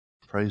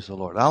Praise the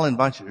Lord. I'll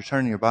invite you to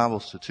turn your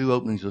Bibles to two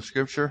openings of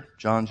Scripture,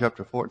 John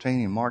chapter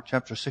 14 and Mark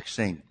chapter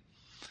 16.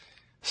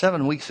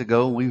 7 weeks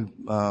ago,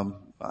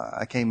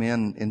 I came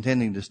in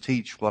intending to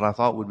teach what I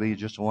thought would be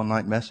just a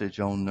one-night message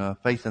on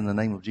faith in the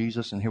name of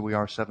Jesus, and here we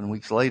are 7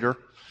 weeks later,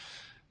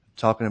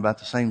 talking about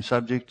the same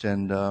subject.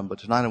 But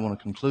tonight I want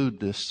to conclude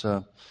this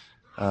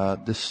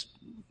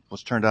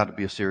what's turned out to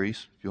be a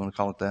series, if you want to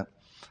call it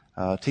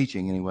that,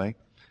 teaching anyway.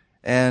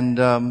 And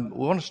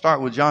we want to start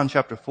with John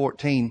chapter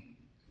 14.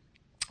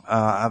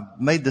 I've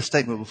made this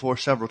statement before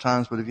several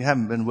times, but if you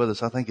haven't been with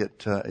us, I think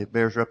it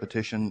bears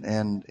repetition,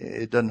 and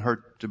it doesn't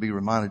hurt to be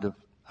reminded of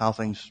how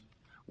things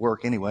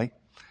work anyway.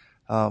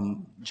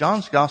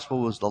 John's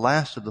gospel was the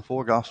last of the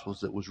four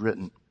gospels that was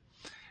written,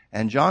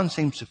 and John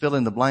seems to fill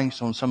in the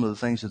blanks on some of the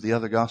things that the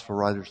other gospel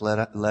writers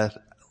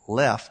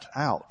left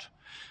out.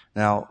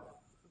 Now,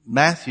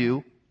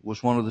 Matthew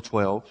was one of the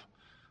 12.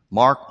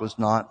 Mark was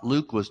not,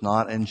 Luke was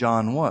not, and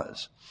John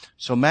was.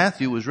 So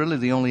Matthew was really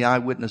the only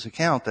eyewitness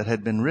account that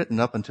had been written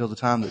up until the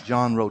time that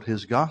John wrote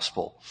his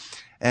gospel.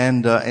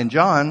 And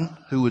John,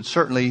 who would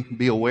certainly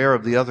be aware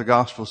of the other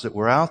gospels that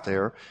were out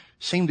there,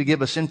 seemed to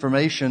give us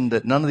information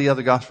that none of the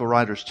other gospel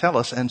writers tell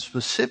us, and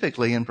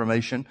specifically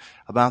information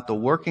about the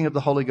working of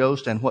the Holy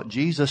Ghost and what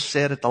Jesus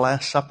said at the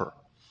Last Supper.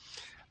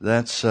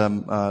 That's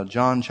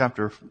John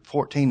chapter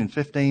 14 and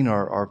 15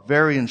 are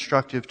very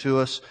instructive to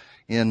us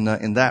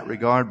in that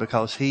regard,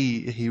 because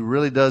he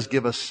really does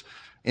give us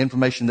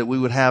information that we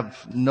would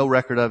have no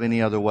record of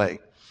any other way.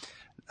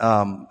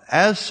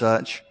 As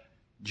such,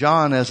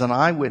 John, as an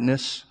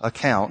eyewitness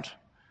account,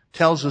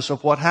 tells us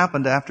of what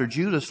happened after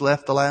Judas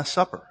left the Last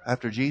Supper,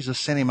 after Jesus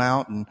sent him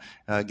out and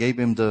gave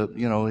him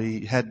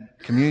he had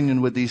communion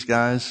with these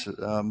guys,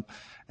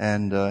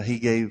 and he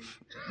gave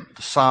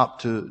the sop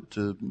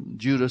to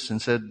Judas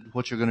and said,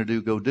 "What you're going to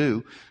do, go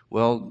do."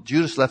 Well,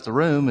 Judas left the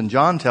room, and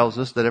John tells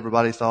us that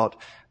everybody thought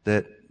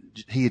that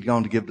he had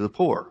gone to give to the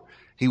poor.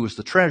 He was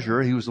the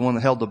treasurer. He was the one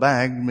that held the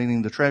bag,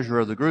 meaning the treasurer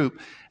of the group.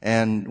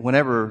 And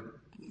whenever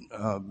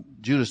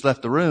Judas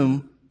left the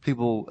room,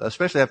 people,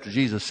 especially after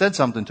Jesus said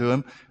something to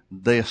him,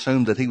 they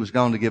assumed that he was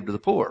going to give to the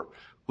poor,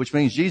 which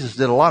means Jesus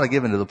did a lot of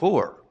giving to the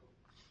poor.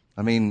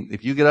 I mean,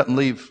 if you get up and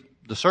leave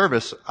the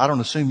service, I don't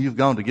assume you've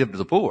gone to give to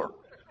the poor,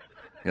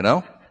 you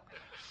know?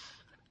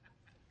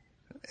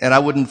 And I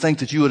wouldn't think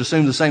that you would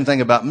assume the same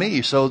thing about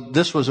me. So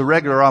this was a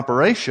regular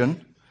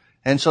operation.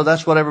 And so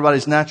that's what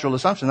everybody's natural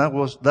assumption. That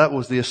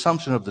was the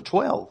assumption of the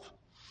 12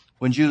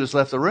 when Judas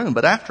left the room.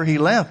 But after he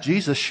left,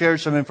 Jesus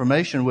shared some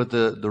information with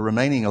the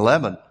remaining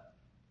 11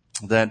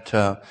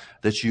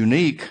 that's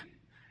unique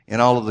in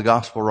all of the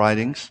gospel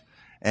writings,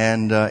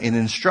 and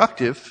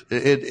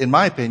in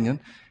my opinion,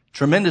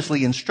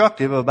 tremendously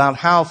instructive about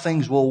how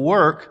things will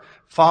work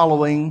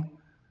following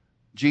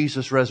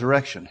Jesus'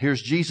 resurrection.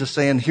 Here's Jesus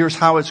saying, here's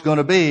how it's going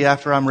to be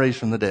after I'm raised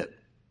from the dead.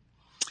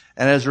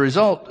 And as a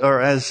result,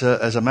 or as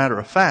a matter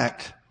of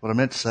fact, what I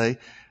meant to say,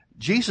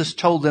 Jesus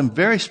told them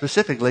very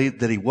specifically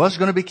that he was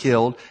going to be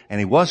killed and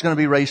he was going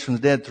to be raised from the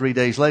dead 3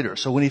 days later.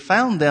 So when he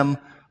found them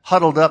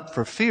huddled up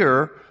for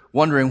fear,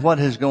 wondering what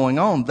is going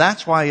on,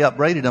 that's why he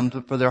upbraided them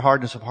for their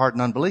hardness of heart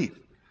and unbelief.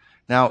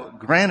 Now,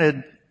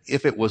 granted,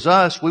 if it was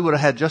us, we would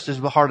have had just as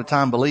hard a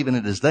time believing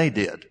it as they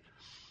did.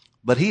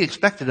 But he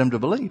expected them to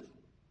believe.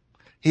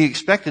 He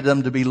expected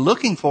them to be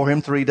looking for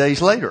him 3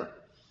 days later.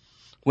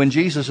 When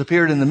Jesus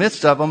appeared in the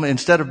midst of them,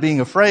 instead of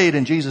being afraid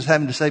and Jesus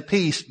having to say,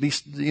 "Peace,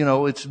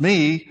 it's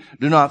me,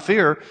 do not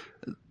fear,"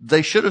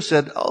 they should have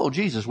said, "Oh,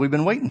 Jesus, we've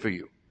been waiting for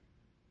you."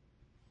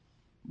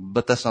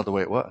 But that's not the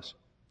way it was.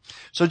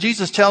 So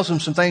Jesus tells them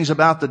some things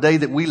about the day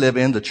that we live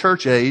in, the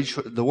church age,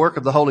 the work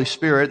of the Holy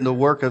Spirit, and the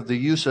work of the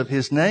use of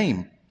his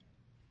name.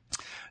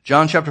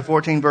 John chapter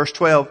 14, verse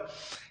 12,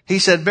 he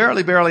said,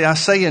 "Verily, verily, I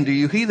say unto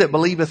you, he that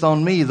believeth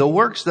on me, the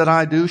works that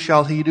I do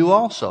shall he do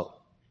also."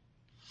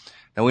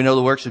 Now we know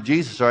the works of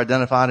Jesus are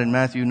identified in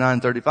Matthew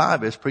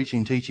 9:35 as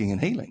preaching, teaching,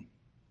 and healing.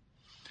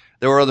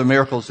 There were other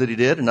miracles that he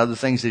did and other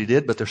things that he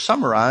did, but they're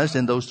summarized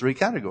in those three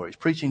categories: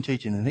 preaching,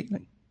 teaching, and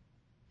healing.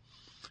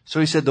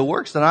 So he said, the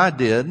works that I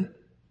did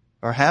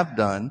or have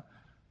done,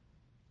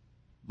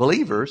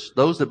 believers,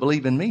 those that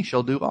believe in me,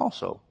 shall do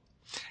also.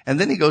 And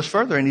then he goes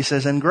further and he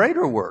says, "And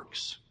greater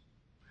works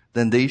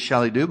than these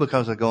shall he do,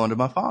 because I go unto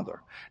my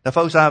Father." Now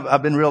folks,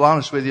 I've been real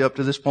honest with you up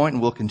to this point,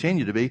 and will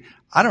continue to be.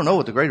 I don't know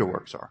what the greater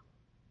works are.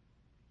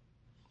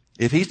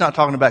 If he's not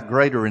talking about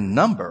greater in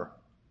number,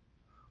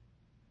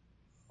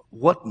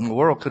 what in the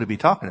world could he be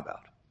talking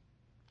about?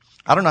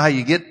 I don't know how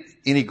you get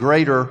any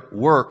greater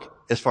work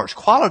as far as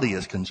quality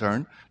is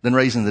concerned than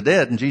raising the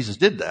dead, and Jesus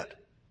did that.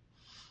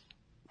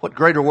 What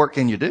greater work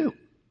can you do?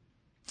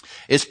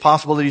 It's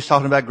possible that he's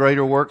talking about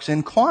greater works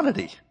in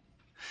quantity.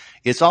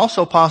 It's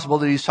also possible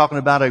that he's talking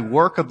about a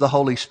work of the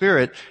Holy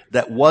Spirit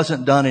that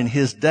wasn't done in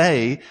his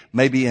day,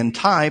 maybe in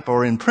type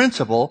or in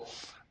principle,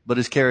 but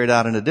is carried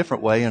out in a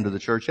different way under the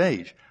church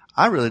age.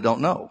 I really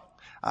don't know.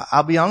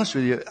 I'll be honest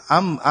with you.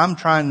 I'm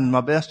trying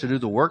my best to do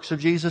the works of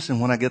Jesus,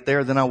 and when I get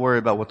there, then I'll worry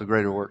about what the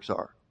greater works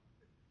are.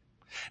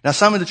 Now,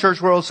 some in the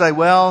church world say,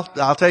 well,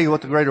 I'll tell you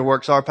what the greater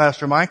works are,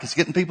 Pastor Mike. It's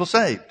getting people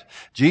saved.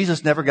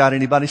 Jesus never got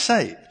anybody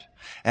saved.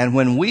 And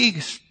when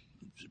we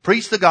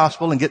preach the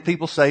gospel and get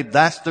people saved,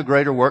 that's the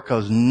greater work,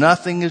 because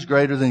nothing is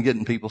greater than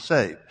getting people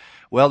saved.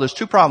 Well, there's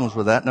two problems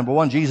with that. Number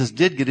one, Jesus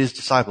did get his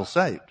disciples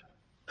saved.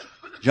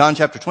 John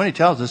chapter 20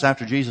 tells us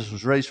after Jesus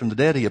was raised from the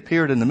dead, he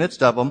appeared in the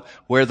midst of them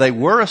where they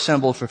were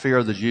assembled for fear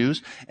of the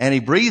Jews, and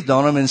he breathed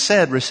on them and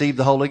said, receive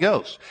the Holy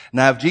Ghost.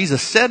 Now, if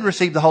Jesus said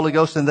receive the Holy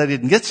Ghost and they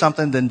didn't get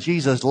something, then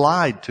Jesus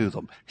lied to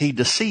them. He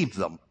deceived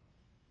them.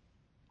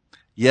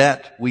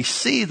 Yet, we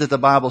see that the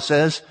Bible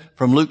says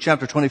from Luke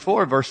chapter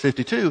 24, verse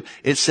 52,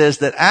 it says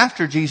that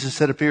after Jesus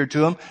had appeared to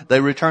them,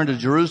 they returned to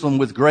Jerusalem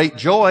with great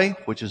joy,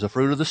 which is a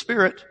fruit of the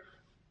Spirit,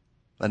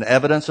 an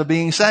evidence of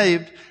being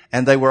saved,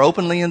 and they were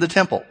openly in the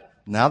temple.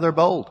 Now they're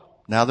bold.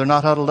 Now they're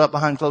not huddled up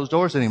behind closed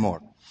doors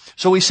anymore.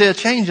 So we see a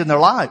change in their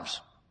lives.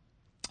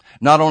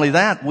 Not only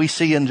that, we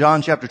see in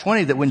John chapter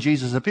 20 that when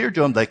Jesus appeared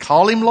to them, they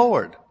call him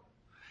Lord.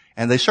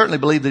 And they certainly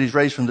believe that he's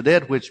raised from the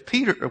dead,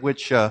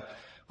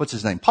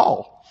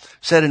 Paul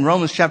said in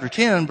Romans chapter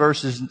 10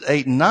 verses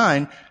 8 and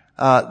 9,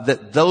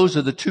 that those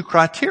are the two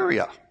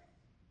criteria.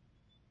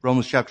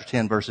 Romans chapter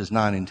 10 verses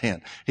 9 and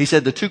 10. He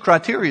said the two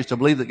criteria is to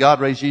believe that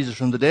God raised Jesus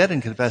from the dead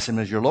and confess him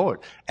as your Lord.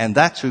 And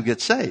that's who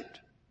gets saved.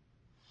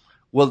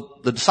 Well,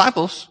 the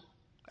disciples,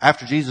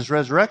 after Jesus'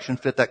 resurrection,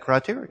 fit that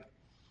criteria.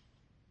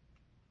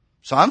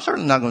 So I'm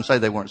certainly not going to say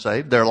they weren't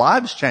saved. Their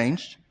lives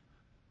changed.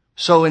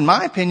 So in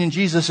my opinion,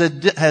 Jesus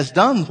has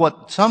done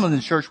what some in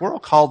the church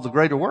world called the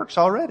greater works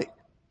already.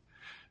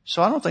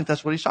 So I don't think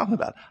that's what he's talking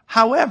about.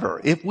 However,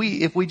 if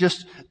we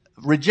just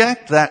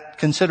reject that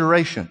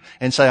consideration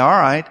and say, all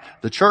right,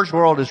 the church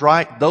world is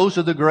right, those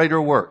are the greater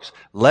works.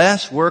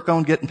 Let's work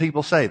on getting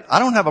people saved. I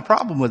don't have a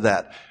problem with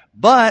that.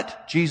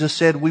 But Jesus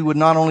said we would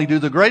not only do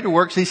the greater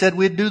works, he said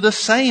we'd do the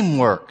same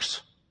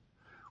works,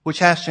 which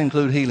has to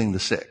include healing the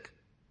sick.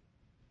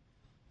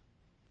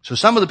 So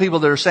some of the people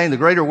that are saying the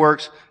greater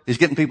works is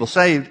getting people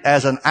saved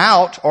as an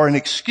out or an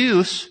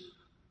excuse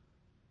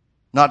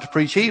not to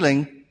preach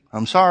healing,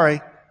 I'm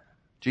sorry,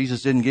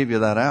 Jesus didn't give you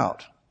that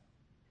out.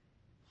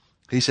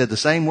 He said the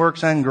same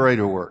works and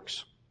greater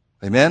works.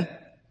 Amen?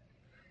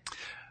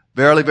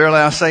 Verily, verily,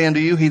 I say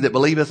unto you, he that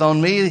believeth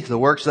on me, the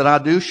works that I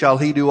do shall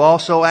he do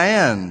also,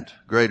 and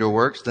greater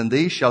works than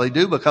these shall he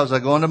do, because I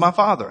go unto my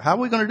Father. How are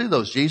we going to do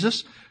those,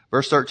 Jesus?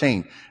 Verse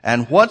 13.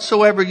 And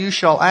whatsoever you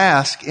shall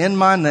ask in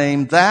my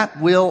name,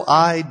 that will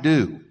I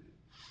do,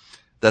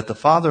 that the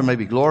Father may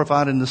be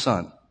glorified in the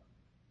Son.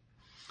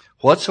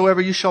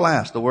 Whatsoever you shall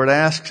ask. The word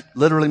ask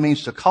literally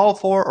means to call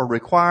for or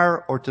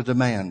require or to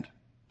demand.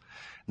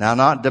 Now,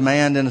 not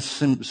demand in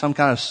some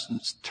kind of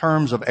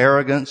terms of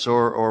arrogance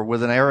or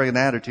with an arrogant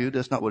attitude.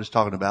 That's not what it's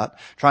talking about.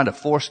 Trying to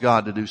force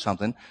God to do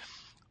something.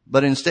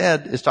 But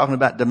instead, it's talking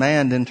about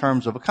demand in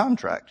terms of a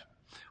contract.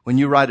 When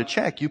you write a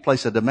check, you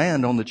place a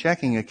demand on the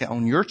checking account,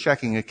 on your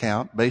checking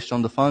account based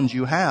on the funds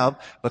you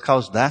have,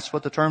 because that's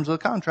what the terms of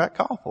the contract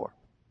call for.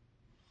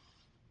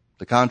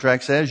 The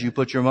contract says you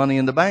put your money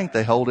in the bank,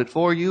 they hold it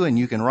for you, and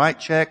you can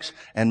write checks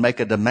and make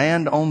a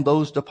demand on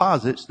those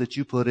deposits that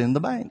you put in the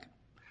bank.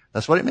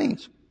 That's what it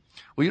means.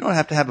 Well, you don't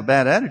have to have a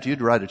bad attitude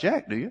to write a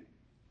check, do you?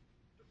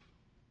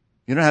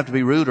 You don't have to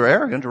be rude or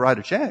arrogant to write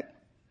a check.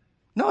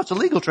 No, it's a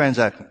legal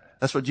transaction.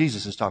 That's what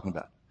Jesus is talking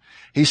about.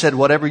 He said,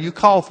 whatever you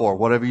call for,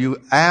 whatever you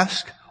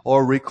ask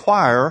or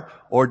require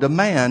or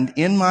demand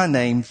in my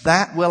name,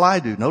 that will I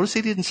do. Notice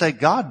he didn't say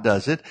God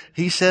does it.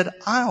 He said,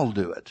 I'll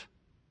do it.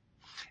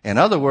 In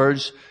other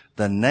words,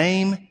 the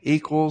name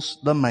equals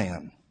the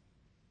man.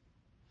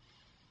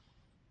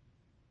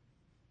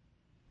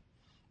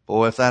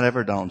 Boy, if that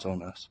ever dawns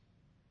on us.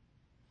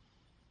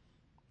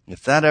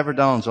 If that ever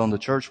dawns on the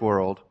church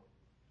world,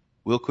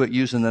 we'll quit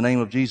using the name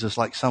of Jesus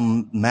like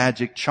some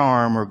magic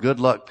charm or good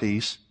luck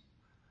piece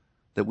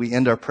that we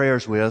end our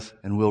prayers with,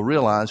 and we'll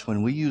realize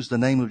when we use the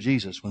name of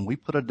Jesus, when we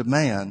put a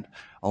demand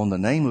on the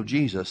name of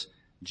Jesus,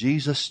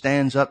 Jesus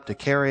stands up to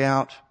carry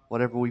out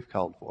whatever we've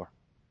called for.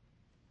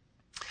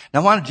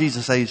 Now, why did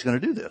Jesus say he's going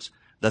to do this?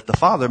 That the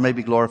Father may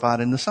be glorified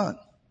in the Son.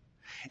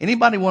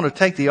 Anybody want to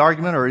take the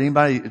argument, or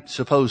anybody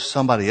suppose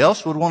somebody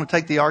else would want to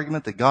take the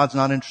argument that God's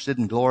not interested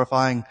in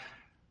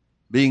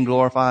being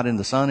glorified in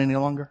the Son any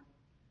longer?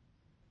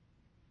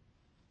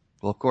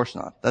 Well, of course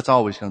not. That's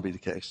always going to be the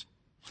case.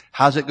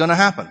 How's it going to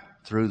happen?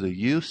 Through the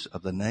use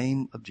of the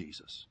name of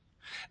Jesus.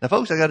 Now,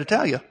 folks, I got to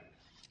tell you,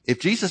 if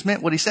Jesus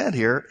meant what he said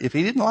here, if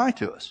he didn't lie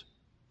to us,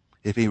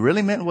 if he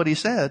really meant what he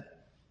said,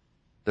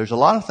 there's a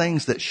lot of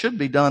things that should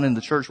be done in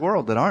the church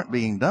world that aren't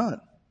being done.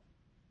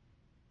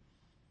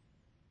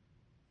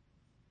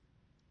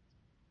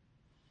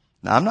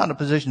 Now, I'm not in a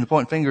position to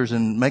point fingers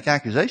and make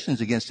accusations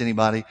against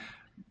anybody,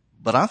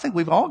 but I think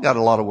we've all got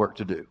a lot of work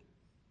to do.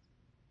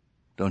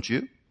 Don't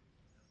you?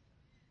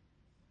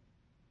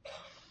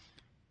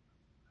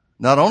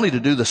 Not only to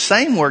do the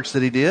same works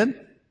that he did,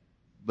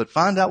 but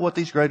find out what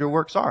these greater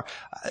works are.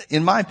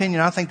 In my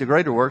opinion, I think the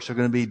greater works are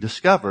going to be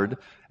discovered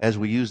as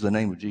we use the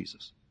name of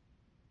Jesus.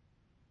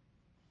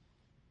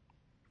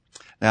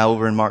 Now,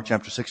 over in Mark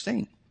chapter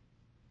 16,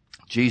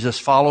 Jesus,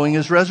 following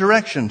his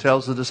resurrection,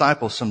 tells the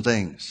disciples some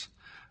things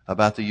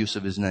about the use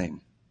of his name.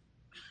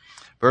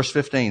 Verse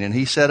 15, and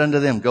he said unto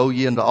them, go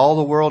ye into all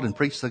the world and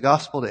preach the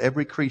gospel to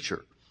every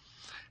creature.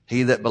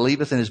 He that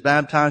believeth and is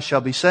baptized shall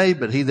be saved,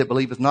 but he that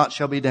believeth not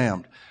shall be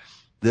damned.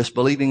 This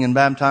believing and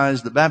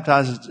baptized, the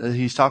baptized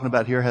he's talking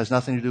about here has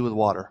nothing to do with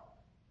water.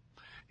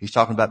 He's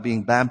talking about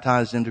being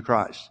baptized into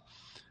Christ.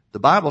 The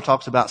Bible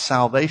talks about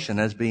salvation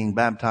as being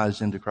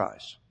baptized into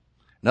Christ.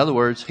 In other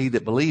words, he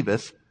that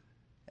believeth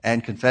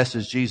and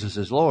confesses Jesus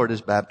as Lord is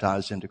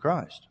baptized into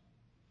Christ.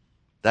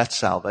 That's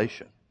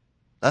salvation.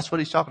 That's what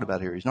he's talking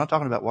about here. He's not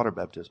talking about water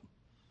baptism.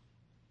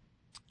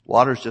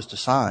 Water is just a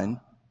sign.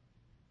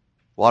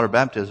 Water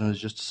baptism is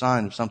just a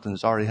sign of something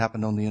that's already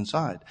happened on the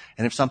inside.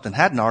 And if something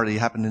hadn't already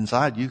happened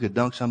inside, you could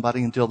dunk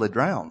somebody until they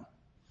drown.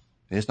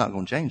 And it's not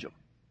going to change them.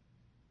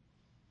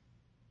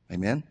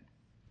 Amen?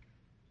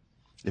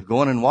 If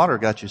going in water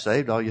got you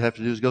saved, all you have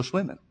to do is go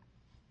swimming.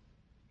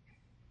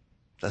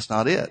 That's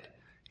not it.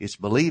 It's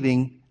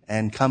believing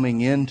and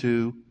coming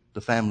into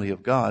the family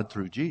of God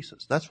through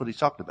Jesus. That's what he's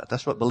talking about.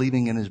 That's what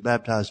believing and is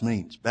baptized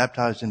means.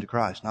 Baptized into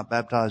Christ, not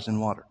baptized in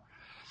water.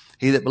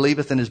 He that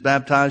believeth and is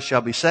baptized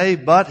shall be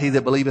saved, but he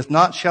that believeth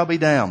not shall be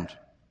damned.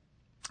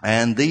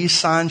 And these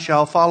signs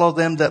shall follow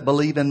them that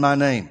believe in my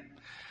name.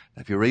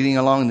 If you're reading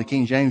along in the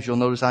King James, you'll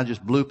notice I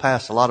just blew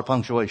past a lot of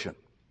punctuation.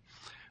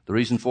 The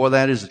reason for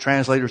that is the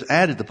translators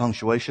added the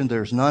punctuation.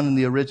 There's none in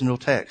the original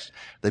text.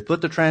 They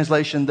put the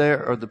translation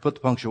there, or they put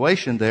the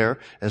punctuation there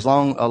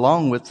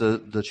along with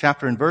the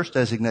chapter and verse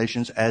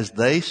designations as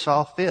they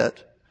saw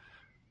fit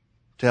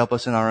to help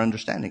us in our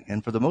understanding.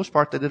 And for the most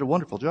part, they did a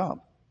wonderful job.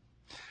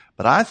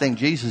 But I think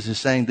Jesus is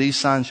saying these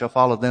signs shall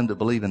follow them that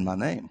believe in my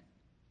name.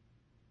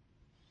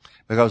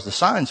 Because the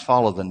signs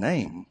follow the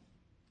name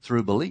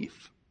through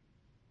belief.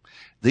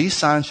 These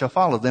signs shall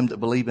follow them that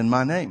believe in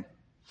my name.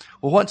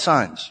 Well, what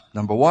signs?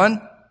 Number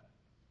one,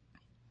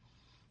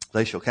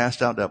 they shall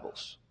cast out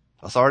devils.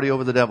 Authority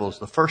over the devils.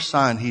 The first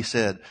sign, he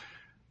said,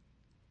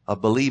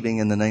 of believing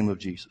in the name of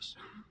Jesus.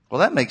 Well,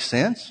 that makes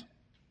sense.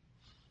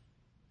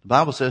 The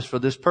Bible says for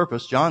this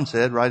purpose, John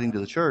said, writing to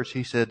the church,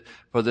 he said,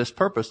 for this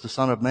purpose the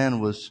Son of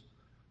Man was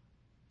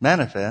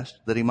manifest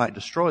that he might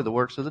destroy the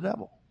works of the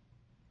devil.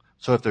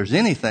 So if there's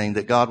anything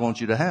that God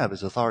wants you to have,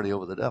 is authority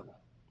over the devil.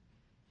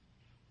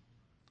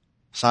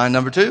 Sign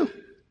number two,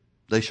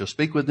 they shall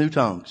speak with new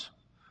tongues.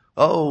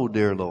 Oh,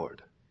 dear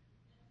Lord.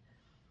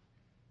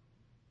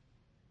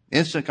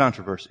 Instant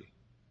controversy.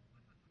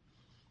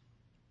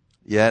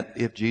 Yet,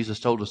 if Jesus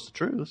told us the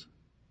truth,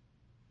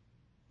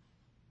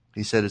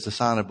 he said it's a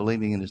sign of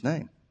believing in his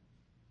name.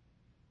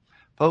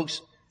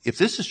 Folks, if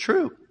this is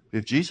true,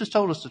 if Jesus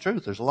told us the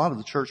truth, there's a lot of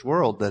the church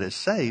world that is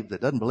saved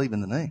that doesn't believe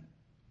in the name.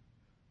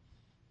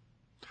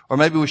 Or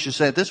maybe we should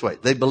say it this way.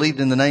 They believed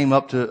in the name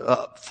up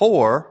to,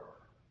 for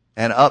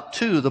and up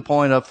to the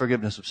point of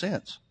forgiveness of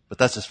sins. But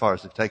that's as far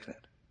as they've taken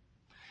it.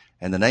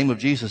 And the name of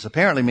Jesus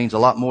apparently means a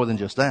lot more than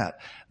just that.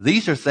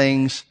 These are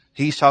things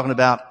he's talking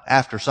about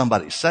after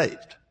somebody's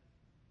saved.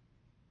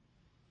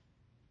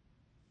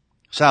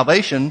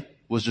 Salvation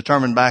was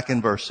determined back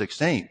in verse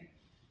 16.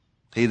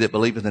 He that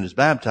believeth and is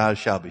baptized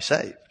shall be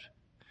saved.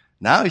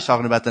 Now he's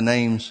talking about the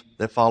names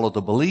that follow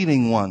the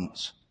believing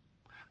ones,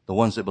 the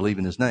ones that believe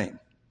in his name.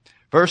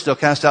 First, they'll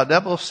cast out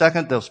devils.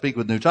 Second, they'll speak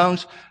with new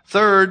tongues.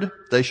 Third,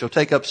 they shall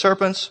take up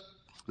serpents.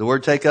 The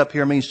word take up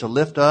here means to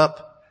lift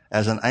up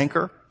as an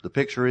anchor. The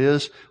picture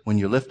is when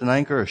you lift an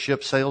anchor, a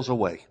ship sails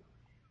away.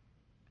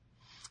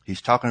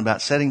 He's talking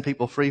about setting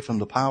people free from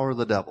the power of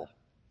the devil.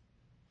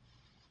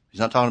 He's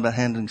not talking about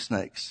handling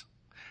snakes.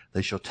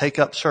 They shall take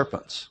up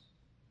serpents.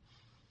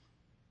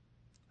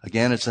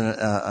 Again, it's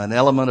an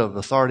element of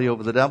authority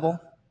over the devil,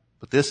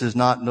 but this is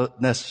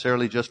not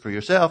necessarily just for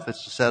yourself.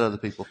 It's to set other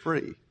people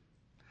free.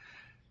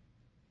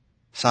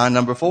 Sign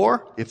number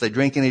 4, if they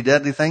drink any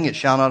deadly thing, it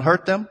shall not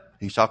hurt them.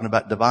 He's talking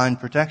about divine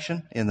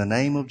protection in the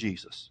name of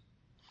Jesus.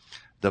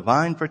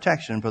 Divine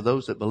protection for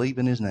those that believe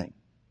in his name.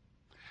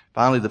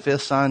 Finally, the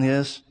 5th sign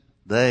is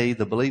they,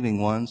 the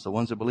believing ones, the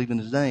ones that believe in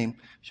his name,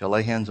 shall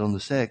lay hands on the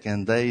sick,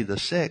 and they, the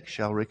sick,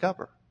 shall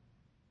recover.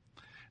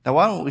 Now,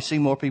 why don't we see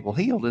more people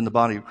healed in the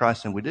body of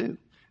Christ than we do?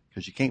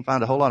 Because you can't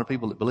find a whole lot of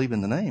people that believe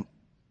in the name.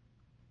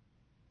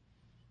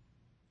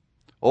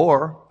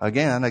 Or,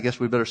 again, I guess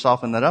we better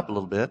soften that up a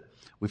little bit.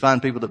 We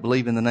find people that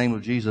believe in the name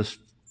of Jesus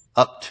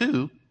up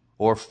to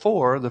or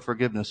for the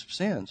forgiveness of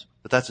sins.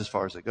 But that's as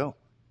far as they go.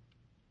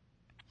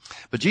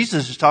 But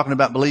Jesus is talking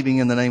about believing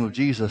in the name of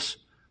Jesus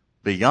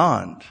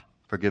beyond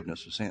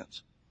forgiveness of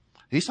sins.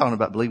 He's talking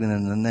about believing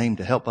in the name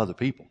to help other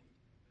people.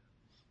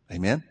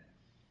 Amen?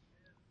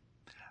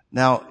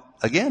 Now,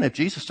 again, if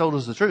Jesus told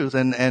us the truth,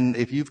 and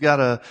if you've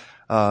got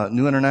a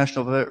New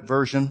International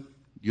Version,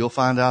 you'll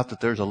find out that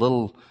there's a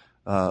little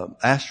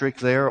asterisk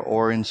there,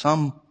 or in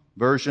some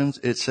versions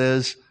it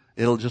says,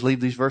 it'll just leave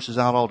these verses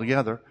out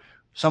altogether.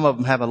 Some of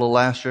them have a little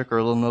asterisk or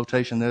a little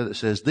notation there that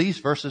says, these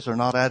verses are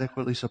not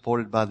adequately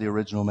supported by the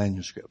original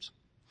manuscripts.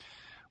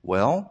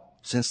 Well,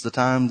 since the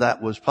time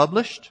that was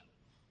published,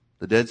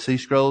 The Dead Sea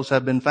Scrolls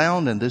have been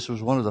found, and this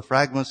was one of the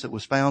fragments that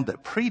was found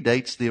that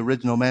predates the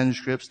original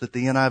manuscripts that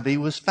the NIV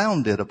was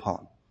founded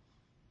upon.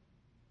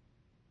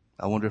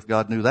 I wonder if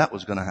God knew that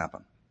was going to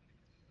happen.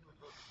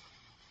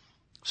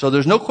 So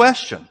there's no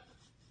question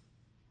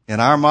in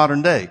our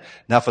modern day.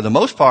 Now, for the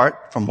most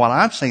part, from what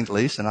I've seen at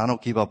least, and I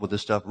don't keep up with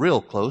this stuff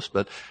real close,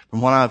 but from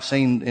what I've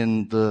seen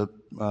in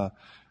the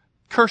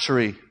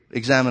cursory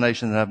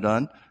examination that I've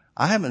done,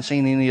 I haven't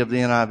seen any of the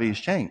NIVs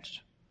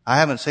changed. I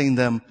haven't seen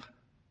them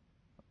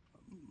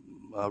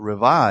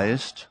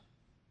revised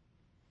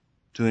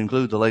to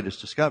include the latest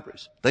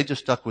discoveries. They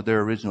just stuck with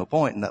their original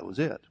point, and that was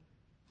it.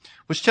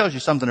 Which tells you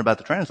something about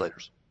the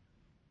translators.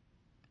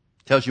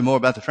 Tells you more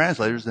about the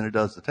translators than it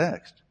does the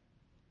text.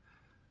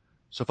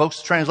 So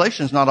folks, the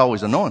translation is not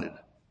always anointed,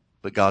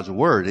 but God's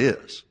word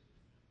is.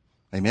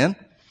 Amen?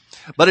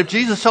 But if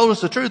Jesus told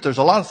us the truth, there's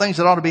a lot of things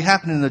that ought to be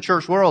happening in the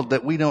church world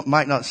that we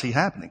might not see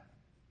happening.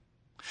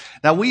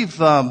 Now, we've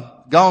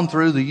gone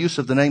through the use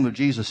of the name of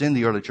Jesus in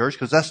the early church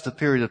because that's the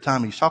period of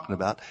time he's talking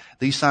about.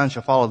 These signs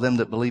shall follow them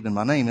that believe in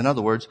my name. In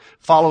other words,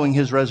 following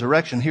his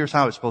resurrection, here's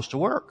how it's supposed to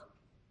work.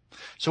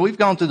 So we've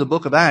gone through the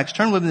book of Acts.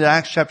 Turn with me to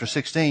Acts chapter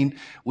 16.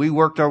 We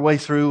worked our way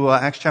through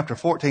Acts chapter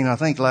 14, I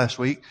think, last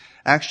week.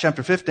 Acts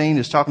chapter 15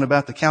 is talking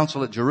about the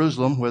council at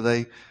Jerusalem where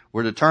they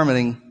were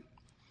determining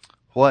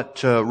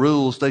what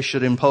rules they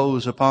should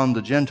impose upon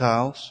the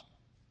Gentiles.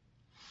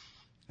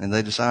 And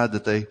they decided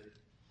that they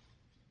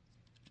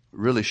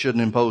really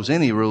shouldn't impose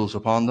any rules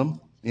upon them,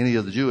 any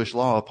of the Jewish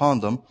law upon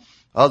them,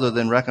 other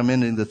than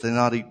recommending that they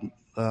not eat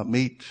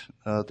meat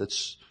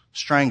that's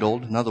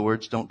strangled. In other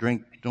words, don't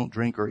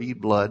drink or eat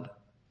blood.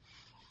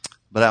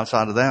 But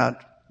outside of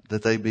that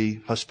they be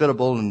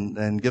hospitable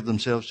and give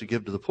themselves to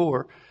give to the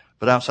poor.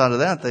 But outside of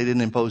that, they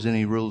didn't impose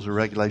any rules or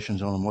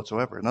regulations on them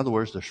whatsoever. In other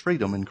words, there's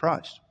freedom in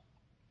Christ.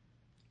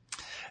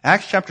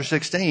 Acts chapter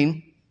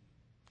 16,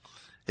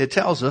 it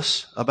tells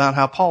us about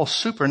how Paul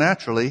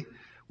supernaturally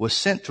was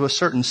sent to a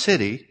certain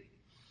city.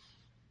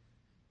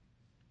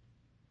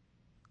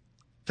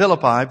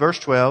 Philippi, verse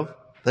 12,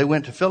 they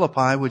went to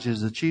Philippi, which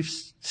is the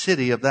chief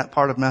city of that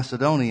part of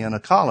Macedonia and a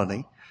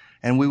colony.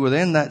 And we were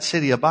in that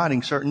city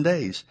abiding certain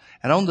days.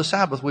 And on the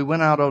Sabbath, we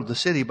went out of the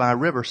city by a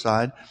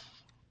riverside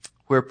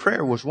where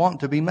prayer was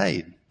wont to be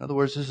made. In other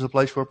words, this is a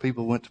place where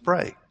people went to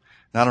pray.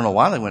 Now, I don't know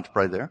why they went to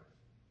pray there.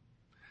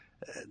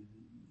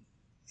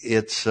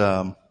 It's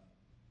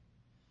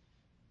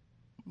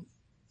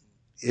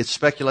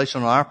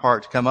speculation on our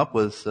part to come up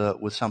with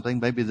something.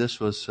 Maybe this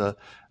was, I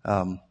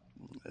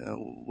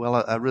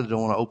really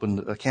don't want to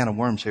open a can of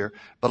worms here.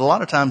 But a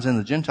lot of times in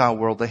the Gentile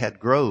world, they had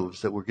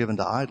groves that were given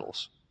to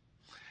idols.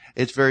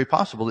 It's very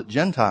possible that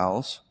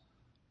Gentiles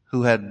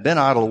who had been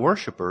idol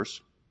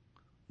worshipers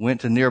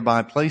went to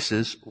nearby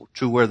places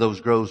to where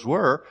those groves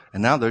were,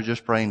 and now they're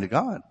just praying to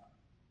God.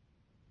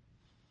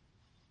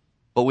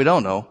 But we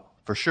don't know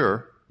for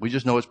sure. We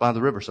just know it's by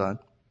the riverside,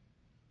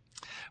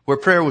 where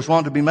prayer was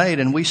wont to be made.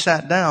 And we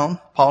sat down,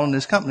 Paul and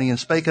his company, and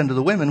spake unto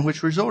the women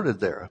which resorted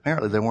there.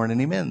 Apparently there weren't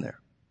any men there.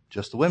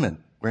 Just the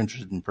women were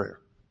interested in prayer.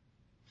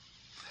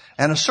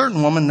 And a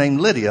certain woman named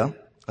Lydia,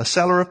 a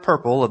seller of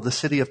purple of the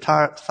city of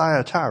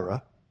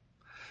Thyatira,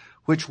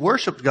 which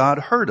worshipped God,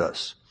 heard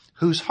us,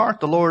 whose heart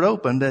the Lord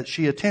opened, that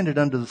she attended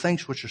unto the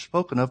things which are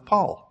spoken of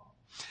Paul.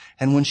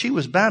 And when she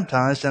was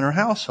baptized in her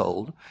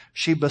household,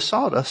 she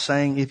besought us,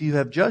 saying, if you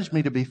have judged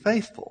me to be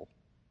faithful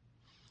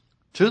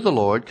to the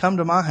Lord, come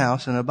to my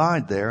house and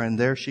abide there. And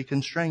there she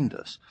constrained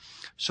us.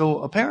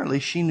 So apparently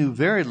she knew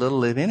very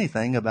little, if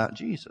anything, about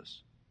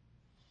Jesus.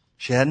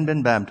 She hadn't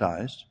been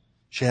baptized.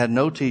 She had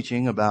no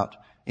teaching about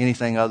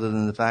anything other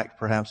than the fact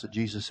perhaps that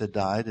Jesus had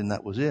died, and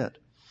that was it.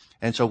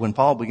 And so when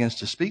Paul begins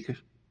to speak,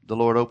 the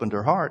Lord opened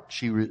her heart.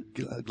 She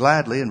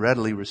gladly and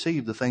readily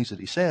received the things that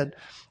he said,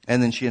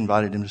 and then she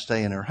invited him to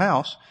stay in her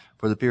house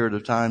for the period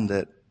of time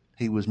that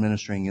he was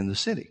ministering in the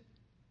city.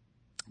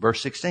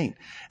 Verse 16,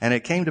 and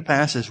it came to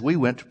pass as we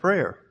went to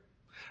prayer,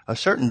 a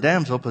certain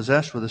damsel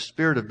possessed with a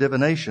spirit of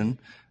divination,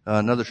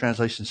 another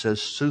translation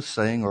says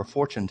soothsaying or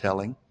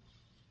fortune-telling,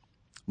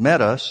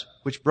 met us,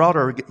 which brought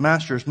our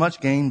masters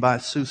much gain by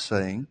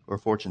soothsaying or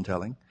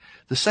fortune-telling.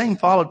 The same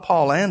followed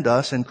Paul and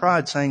us and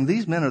cried, saying,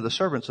 these men are the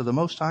servants of the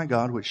Most High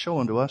God, which show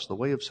unto us the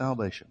way of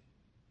salvation.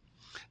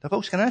 Now,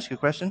 folks, can I ask you a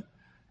question?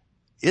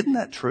 Isn't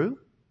that true?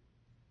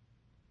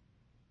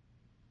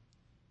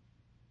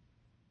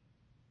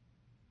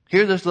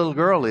 Here this little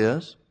girl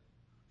is,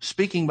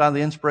 speaking by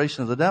the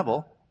inspiration of the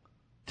devil,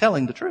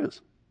 telling the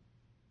truth.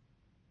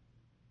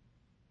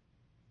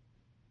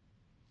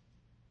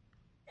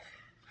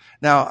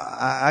 Now,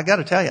 I got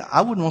to tell you,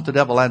 I wouldn't want the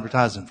devil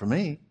advertising for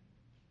me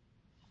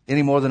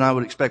any more than I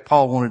would expect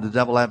Paul wanted the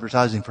devil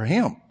advertising for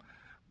him.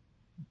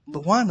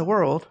 But why in the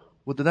world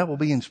would the devil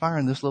be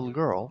inspiring this little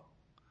girl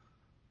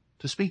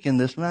to speak in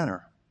this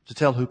manner, to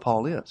tell who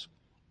Paul is?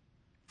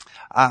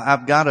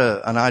 I've got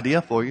an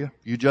idea for you.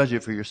 You judge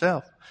it for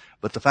yourself.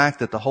 But the fact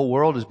that the whole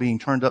world is being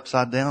turned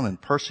upside down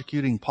and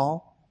persecuting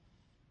Paul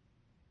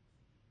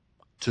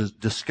to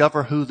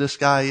discover who this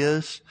guy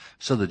is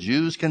so the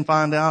Jews can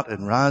find out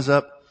and rise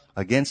up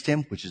against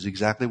him, which is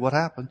exactly what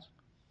happens.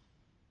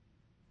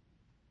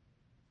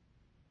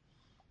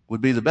 would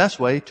be the best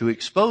way to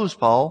expose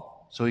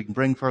Paul so he can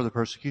bring further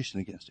persecution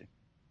against him.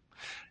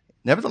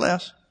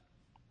 Nevertheless,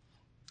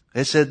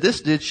 it said,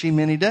 this did she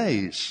many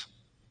days.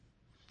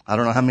 I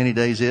don't know how many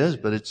days is,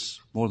 but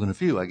it's more than a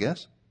few, I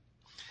guess.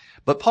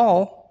 But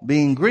Paul,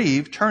 being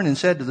grieved, turned and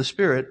said to the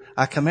Spirit,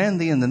 I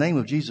command thee in the name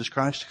of Jesus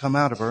Christ to come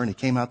out of her. And he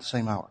came out the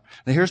same hour.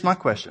 Now here's my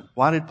question.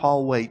 Why did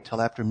Paul wait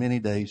till after many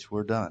days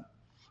were done?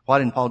 Why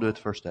didn't Paul do it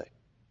the first day?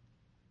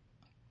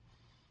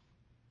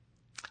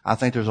 I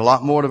think there's a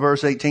lot more to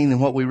verse 18 than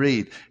what we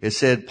read. It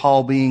said,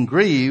 Paul being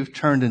grieved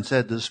turned and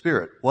said to the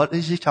Spirit. What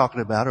is he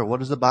talking about, or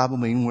what does the Bible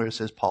mean where it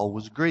says Paul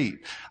was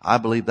grieved? I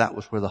believe that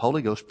was where the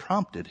Holy Ghost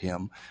prompted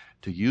him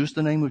to use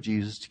the name of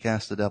Jesus to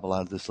cast the devil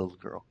out of this little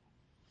girl.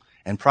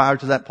 And prior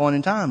to that point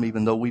in time,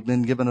 even though we've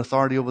been given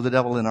authority over the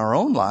devil in our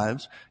own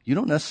lives, you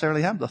don't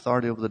necessarily have the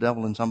authority over the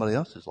devil in somebody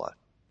else's life.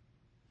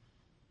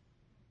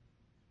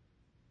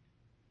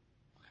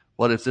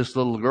 What if this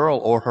little girl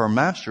or her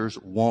masters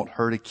want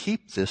her to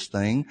keep this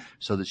thing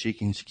so that she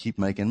can keep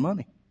making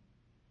money?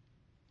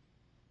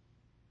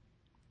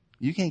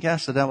 You can't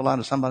cast the devil out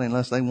of somebody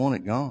unless they want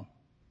it gone.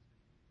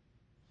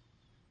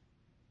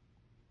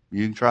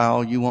 You can try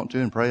all you want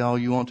to and pray all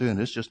you want to, and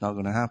it's just not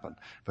going to happen,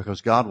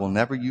 because God will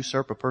never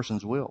usurp a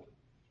person's will.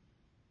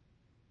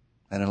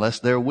 And unless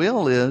their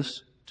will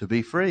is to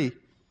be free,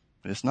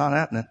 it's not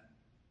happening,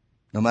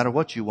 no matter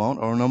what you want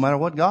or no matter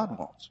what God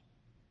wants.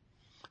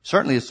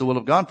 Certainly it's the will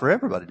of God for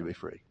everybody to be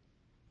free.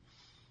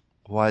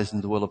 Why isn't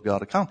the will of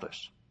God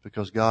accomplished?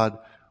 Because God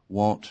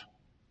won't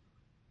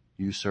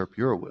usurp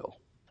your will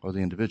or the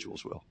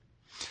individual's will.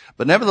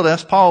 But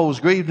nevertheless, Paul was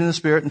grieved in the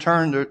Spirit and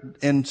turned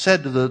and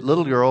said to the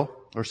little girl,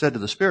 or said to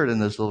the Spirit in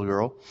this little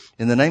girl,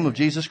 in the name of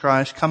Jesus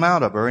Christ, come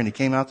out of her. And he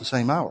came out the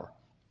same hour.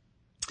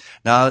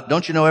 Now,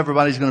 don't you know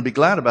everybody's going to be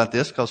glad about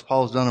this, because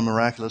Paul's done a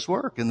miraculous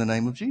work in the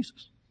name of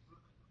Jesus?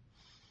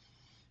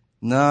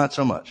 Not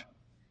so much.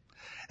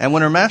 And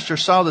when her master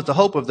saw that the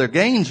hope of their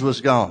gains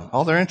was gone,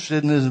 all they're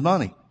interested in is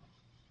money,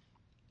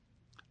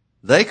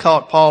 they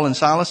caught Paul and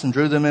Silas and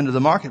drew them into the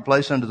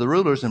marketplace unto the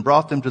rulers and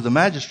brought them to the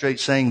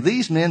magistrates, saying,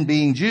 these men,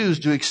 being Jews,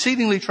 do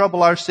exceedingly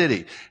trouble our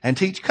city and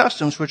teach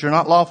customs which are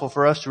not lawful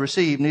for us to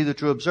receive, neither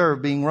to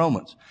observe, being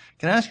Romans.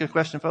 Can I ask you a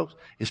question, folks?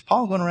 Is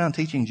Paul going around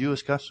teaching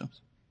Jewish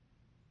customs?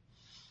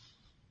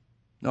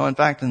 No, in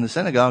fact, in the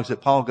synagogues that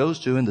Paul goes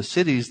to, in the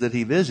cities that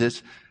he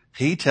visits,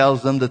 he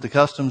tells them that the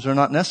customs are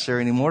not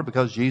necessary anymore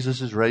because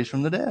Jesus is raised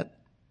from the dead.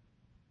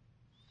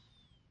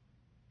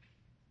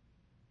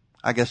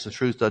 I guess the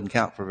truth doesn't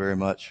count for very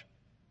much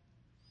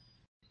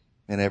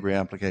in every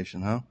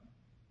application, huh?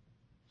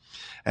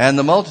 And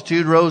the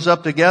multitude rose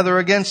up together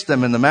against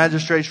them, and the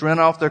magistrates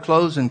rent off their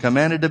clothes and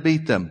commanded to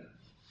beat them.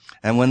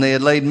 And when they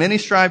had laid many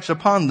stripes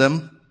upon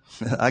them,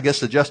 I guess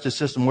the justice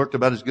system worked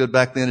about as good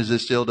back then as it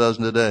still does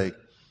today.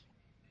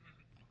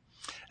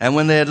 And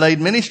when they had laid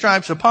many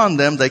stripes upon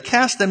them, they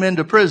cast them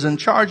into prison,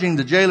 charging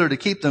the jailer to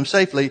keep them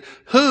safely,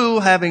 who,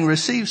 having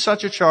received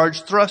such a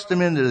charge, thrust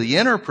them into the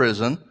inner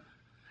prison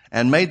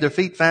and made their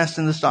feet fast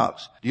in the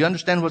stocks. Do you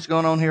understand what's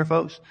going on here,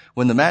 folks?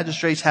 When the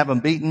magistrates have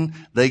them beaten,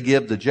 they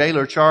give the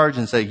jailer charge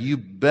and say, you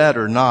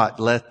better not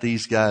let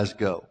these guys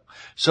go.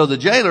 So the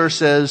jailer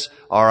says,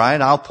 all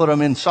right, I'll put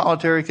them in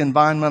solitary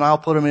confinement. I'll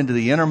put them into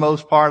the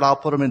innermost part. I'll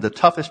put them in the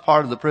toughest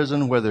part of the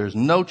prison where there's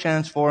no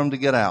chance for them to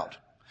get out.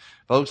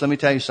 Folks, let me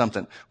tell you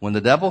something. When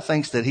the devil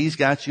thinks that he's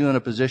got you in a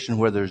position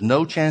where there's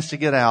no chance to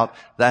get out,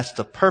 that's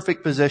the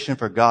perfect position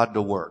for God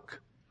to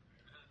work.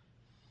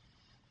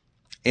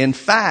 In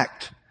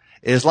fact,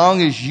 as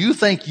long as you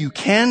think you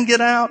can get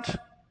out,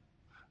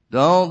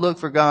 don't look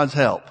for God's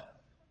help.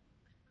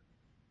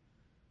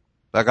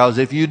 Because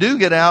if you do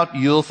get out,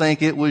 you'll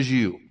think it was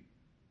you.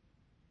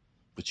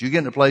 But you get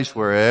in a place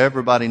where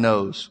everybody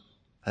knows,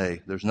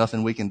 hey, there's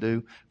nothing we can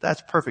do.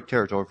 That's perfect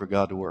territory for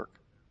God to work.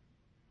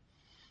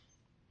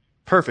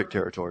 Perfect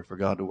territory for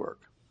God to work.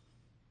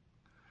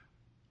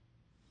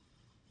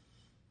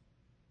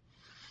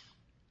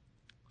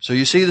 So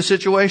you see the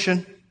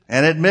situation,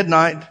 and at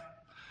midnight,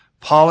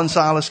 Paul and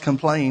Silas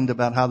complained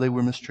about how they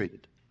were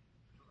mistreated.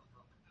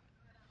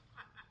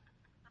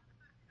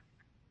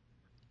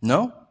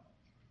 No?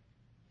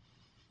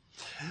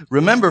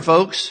 Remember,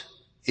 folks,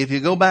 if you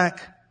go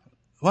back,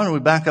 why don't we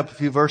back up a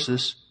few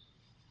verses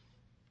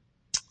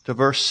to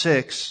verse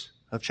 6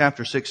 of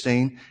chapter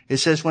 16. It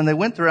says, when they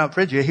went throughout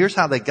Phrygia, here's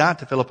how they got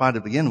to Philippi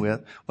to begin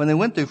with. When they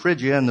went through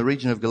Phrygia and the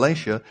region of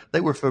Galatia, they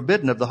were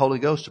forbidden of the Holy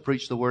Ghost to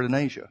preach the word in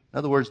Asia. In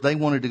other words, they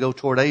wanted to go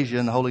toward Asia,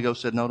 and the Holy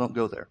Ghost said, no, don't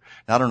go there.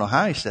 Now, I don't know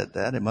how he said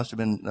that. It must have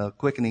been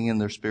quickening in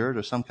their spirit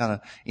or some kind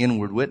of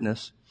inward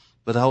witness.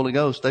 But the Holy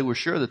Ghost, they were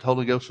sure that the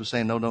Holy Ghost was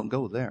saying, no, don't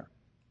go there.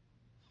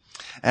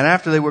 And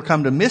after they were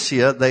come to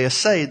Mysia, they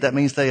essayed, that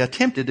means they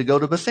attempted to go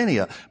to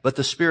Bithynia, but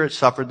the Spirit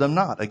suffered them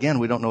not. Again,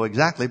 we don't know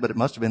exactly, but it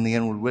must have been the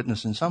inward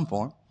witness in some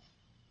form.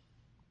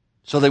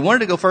 So they wanted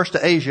to go first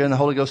to Asia, and the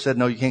Holy Ghost said,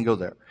 no, you can't go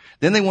there.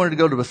 Then they wanted to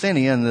go to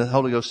Bithynia, and the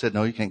Holy Ghost said,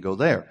 no, you can't go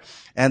there.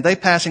 And they,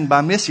 passing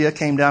by Mysia,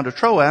 came down to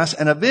Troas,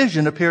 and a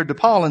vision appeared to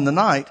Paul in the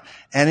night.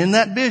 And in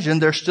that vision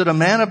there stood a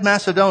man of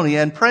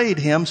Macedonia and prayed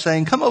him,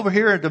 saying, come over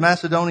here to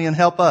Macedonia and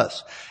help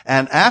us.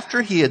 And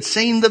after he had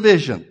seen the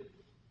vision,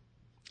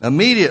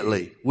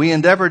 immediately we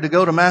endeavored to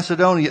go to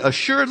Macedonia,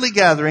 assuredly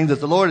gathering that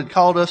the Lord had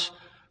called us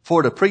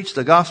for to preach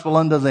the gospel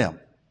unto them.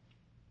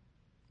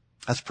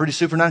 That's a pretty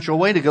supernatural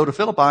way to go to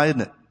Philippi,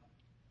 isn't it?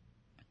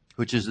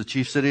 Which is the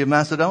chief city of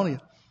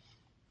Macedonia.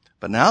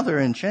 But now they're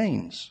in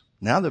chains.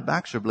 Now their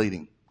backs are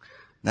bleeding.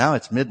 Now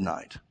it's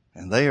midnight,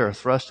 and they are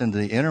thrust into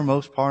the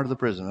innermost part of the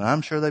prison. And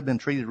I'm sure they've been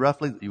treated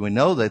roughly. We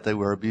know that they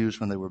were abused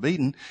when they were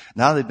beaten.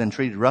 Now they've been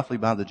treated roughly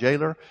by the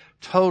jailer.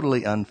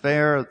 Totally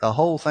unfair. The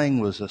whole thing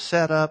was a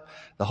setup.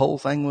 The whole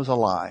thing was a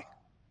lie.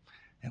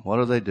 And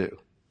what do?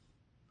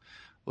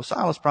 Well,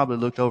 Silas probably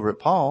looked over at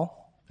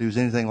Paul. If he was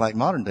anything like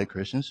modern day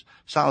Christians,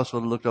 Silas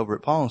would have looked over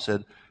at Paul and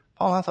said,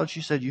 Paul, I thought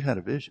you said you had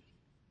a vision.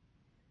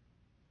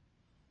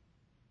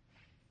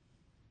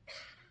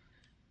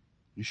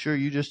 You sure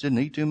you just didn't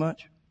eat too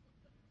much?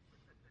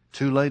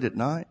 Too late at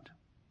night?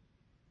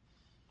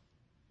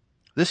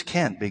 This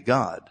can't be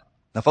God.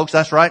 Now, folks,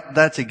 that's right.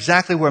 That's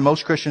exactly where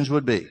most Christians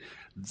would be.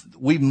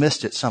 We've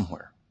missed it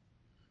somewhere.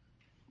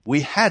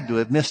 We had to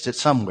have missed it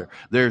somewhere.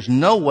 There's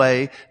no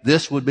way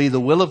this would be the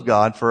will of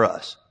God for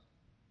us.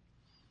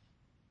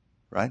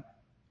 Right?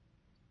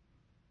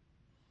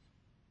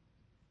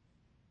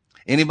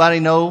 Anybody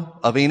know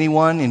of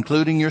anyone,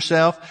 including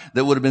yourself,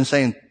 that would have been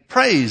saying,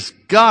 praise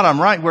God, I'm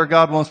right where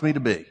God wants me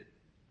to be?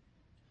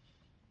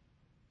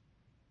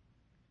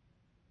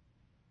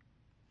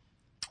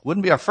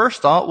 Wouldn't be our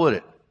first thought, would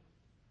it?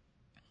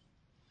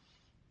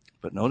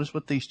 But notice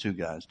what these two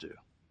guys do.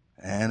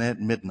 And at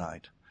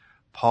midnight,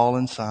 Paul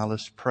and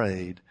Silas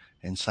prayed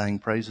and sang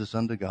praises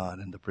unto God,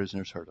 and the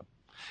prisoners heard them.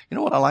 You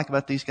know what I like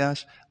about these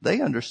guys? They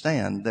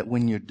understand that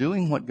when you're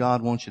doing what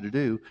God wants you to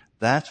do,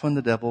 that's when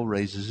the devil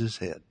raises his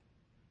head.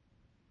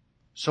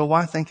 So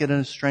why think it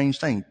a strange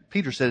thing?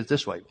 Peter said it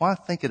this way. Why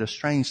think it a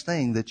strange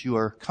thing that you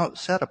are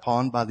set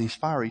upon by these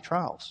fiery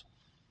trials?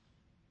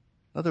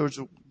 In other words,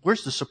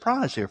 where's the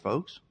surprise here,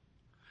 folks?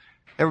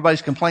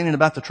 Everybody's complaining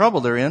about the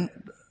trouble they're in.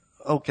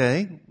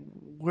 Okay,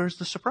 where's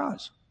the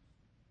surprise?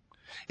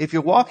 If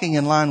you're walking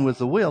in line with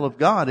the will of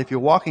God, if you're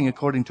walking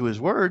according to His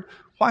Word,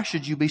 why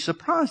should you be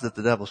surprised that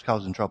the devil's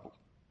causing trouble?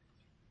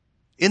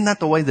 Isn't that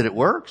the way that it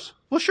works?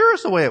 Well, sure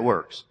it's the way it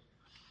works.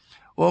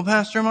 Well,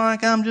 Pastor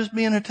Mike, I'm just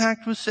being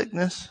attacked with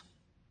sickness.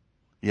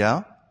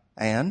 Yeah,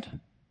 and?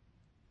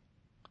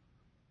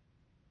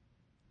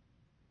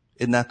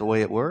 Isn't that the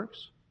way it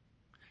works?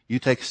 You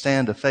take a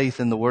stand of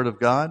faith in the Word of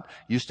God.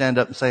 You stand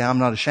up and say, I'm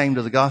not ashamed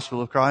of the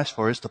gospel of Christ,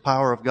 for it's the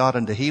power of God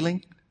unto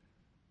healing,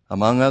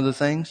 among other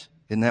things.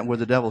 Isn't that where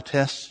the devil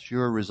tests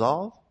your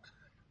resolve?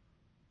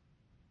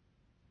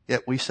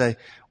 Yet we say,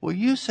 well,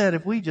 you said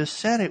if we just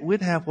said it,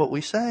 we'd have what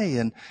we say,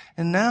 and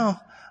now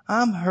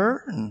I'm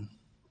hurting.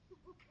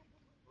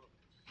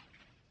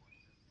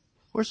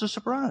 Where's the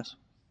surprise?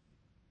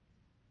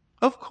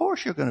 Of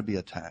course you're going to be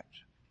attacked.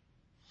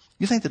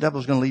 You think the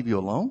devil's going to leave you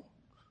alone?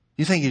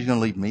 You think he's going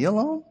to leave me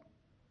alone?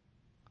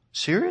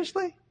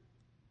 Seriously?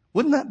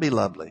 Wouldn't that be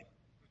lovely?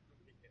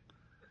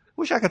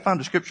 Wish I could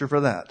find a scripture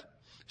for that.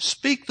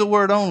 Speak the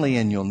word only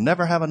and you'll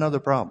never have another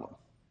problem.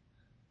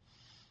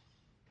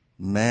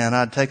 Man,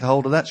 I'd take a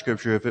hold of that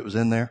scripture if it was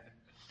in there.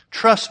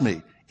 Trust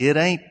me, it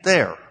ain't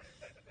there.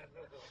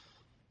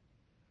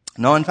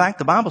 No, in fact,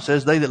 the Bible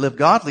says they that live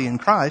godly in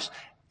Christ,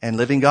 and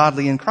living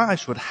godly in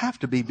Christ would have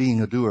to be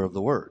being a doer of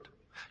the word.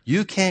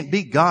 You can't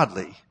be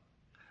godly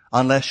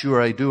unless you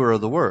are a doer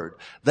of the word.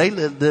 They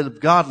that live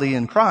godly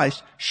in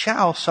Christ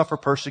shall suffer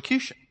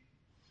persecution.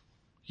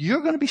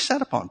 You're going to be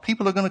set upon.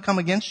 People are going to come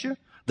against you.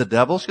 The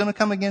devil's going to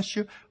come against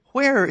you.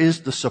 Where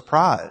is the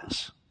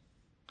surprise?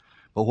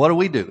 But what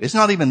do? It's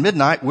not even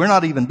midnight. We're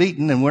not even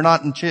beaten, and we're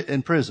not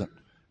in prison.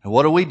 And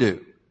what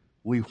do?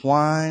 We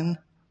whine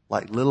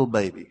like little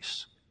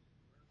babies.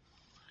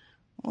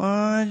 Well,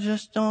 I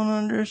just don't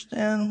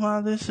understand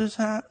why this is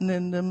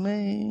happening to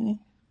me.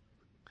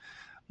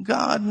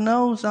 God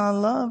knows I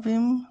love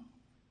Him.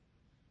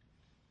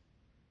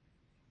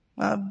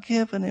 I've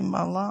given Him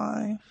my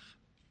life.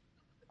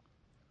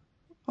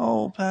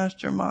 Oh,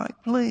 Pastor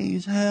Mike,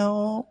 please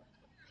help.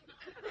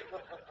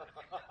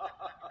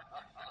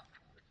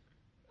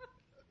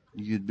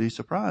 You'd be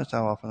surprised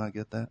how often I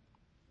get that.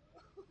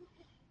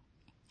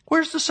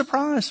 Where's the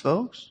surprise,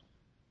 folks?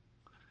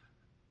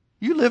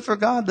 You live for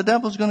God, the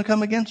devil's going to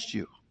come against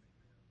you.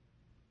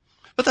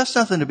 But that's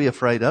nothing to be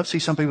afraid of. See,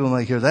 some people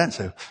may hear that and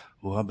say,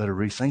 well, I better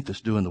rethink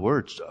this doing the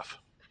word stuff.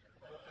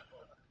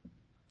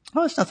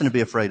 Well, it's nothing to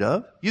be afraid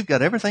of. You've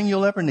got everything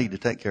you'll ever need to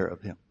take care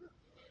of him.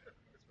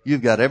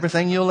 You've got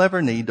everything you'll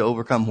ever need to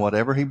overcome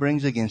whatever he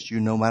brings against you,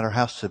 no matter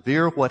how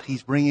severe what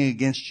he's bringing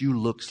against you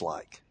looks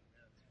like.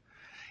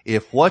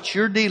 If what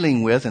you're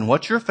dealing with and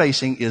what you're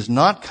facing is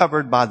not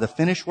covered by the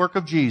finished work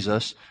of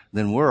Jesus,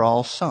 then we're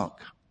all sunk.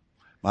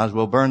 Might as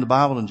well burn the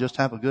Bible and just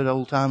have a good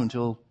old time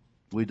until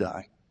we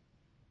die.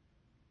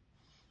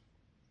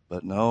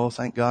 But no,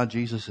 thank God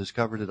Jesus has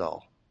covered it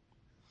all.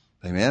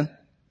 Amen?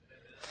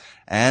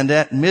 And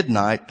at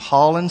midnight,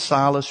 Paul and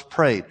Silas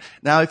prayed.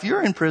 Now, if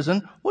you're in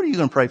prison, what are you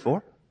going to pray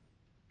for?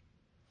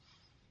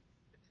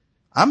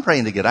 I'm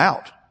praying to get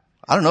out.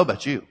 I don't know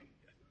about you.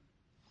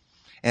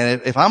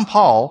 And if I'm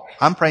Paul,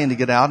 I'm praying to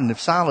get out. And if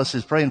Silas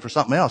is praying for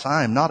something else,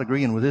 I am not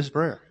agreeing with his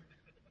prayer.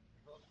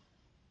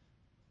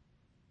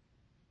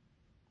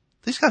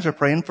 These guys are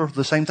praying for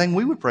the same thing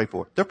we would pray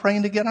for. They're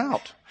praying to get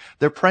out.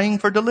 They're praying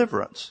for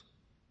deliverance.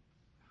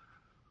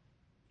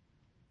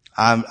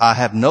 I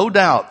have no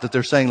doubt that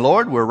they're saying,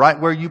 Lord, we're right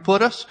where you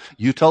put us.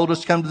 You told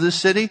us to come to this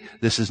city.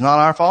 This is not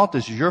our fault.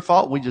 This is your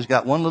fault. We just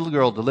got one little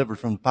girl delivered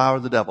from the power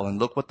of the devil, and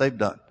look what they've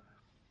done.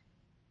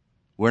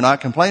 We're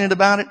not complaining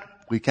about it.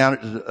 We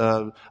count it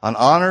an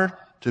honor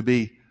to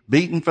be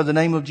beaten for the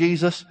name of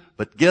Jesus,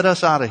 but get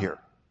us out of here.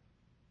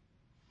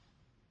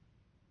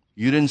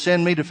 You didn't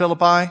send me to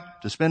Philippi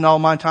to spend all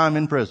my time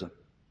in prison.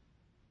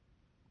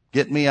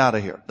 Get me out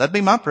of here. That'd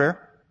be my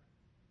prayer.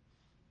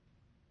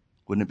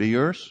 Wouldn't it be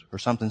yours or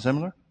something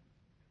similar?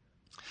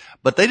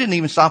 But they didn't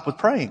even stop with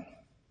praying.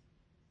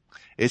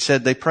 It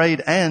said they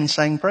prayed and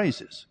sang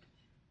praises.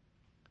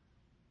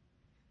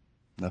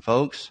 Now,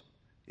 folks,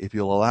 if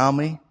you'll allow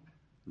me,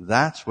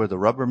 that's where the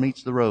rubber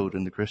meets the road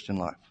in the Christian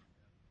life.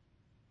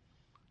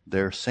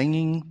 They're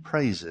singing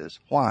praises.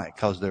 Why?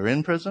 Because they're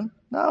in prison?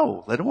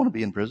 No, they don't want to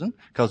be in prison.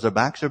 Because their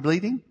backs are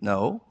bleeding?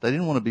 No, they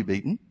didn't want to be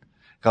beaten.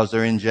 Because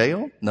they're in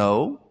jail?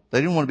 No, they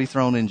didn't want to be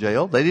thrown in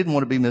jail. They didn't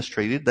want to be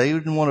mistreated. They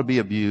didn't want to be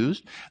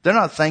abused. They're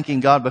not thanking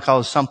God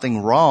because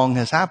something wrong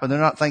has happened. They're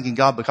not thanking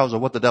God because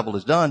of what the devil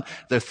has done.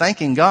 They're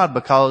thanking God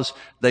because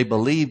they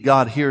believe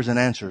God hears and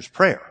answers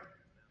prayer.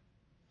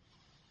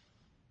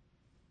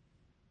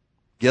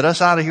 Get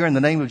us out of here in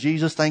the name of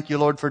Jesus. Thank you,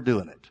 Lord, for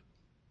doing it.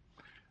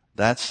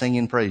 That's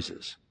singing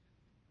praises.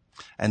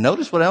 And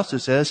notice what else it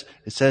says.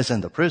 It says,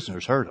 and the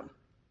prisoners heard him.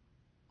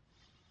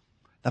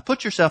 Now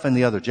put yourself in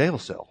the other jail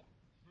cell.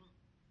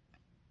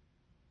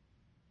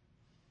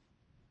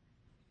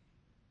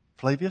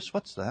 Flavius,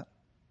 what's that?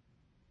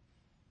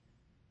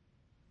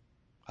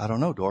 I don't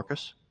know,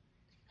 Dorcas.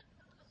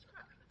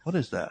 What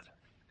is that?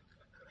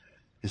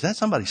 Is that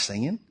somebody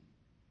singing?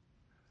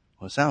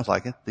 Well, it sounds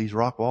like it. These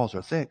rock walls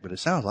are thick, but it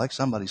sounds like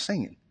somebody's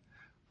singing.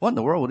 What in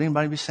the world would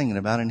anybody be singing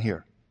about in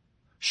here?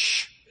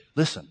 Shh,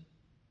 listen.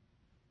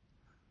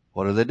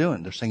 What are they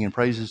doing? They're singing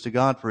praises to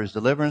God for His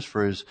deliverance,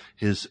 for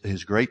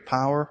His great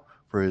power,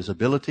 for His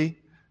ability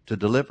to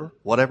deliver,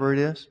 whatever it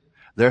is.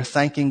 They're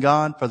thanking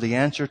God for the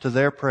answer to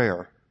their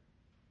prayer.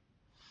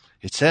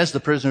 It says the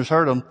prisoners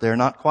heard them. They're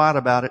not quiet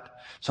about it.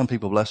 Some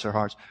people, bless their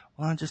hearts,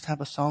 well, I just have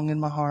a song in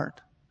my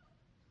heart.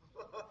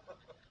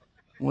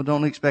 Well,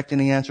 don't expect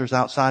any answers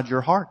outside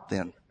your heart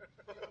then.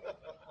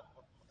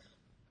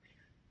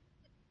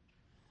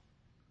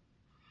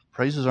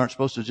 Praises aren't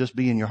supposed to just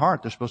be in your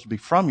heart. They're supposed to be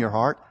from your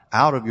heart,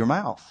 out of your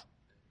mouth.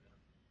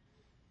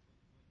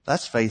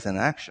 That's faith in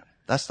action.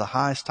 That's the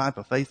highest type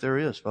of faith there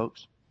is,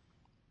 folks.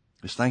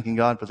 It's thanking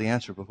God for the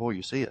answer before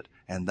you see it.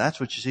 And that's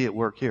what you see at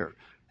work here.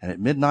 And at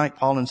midnight,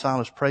 Paul and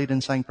Silas prayed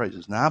and sang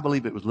praises. Now, I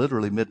believe it was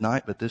literally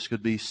midnight, but this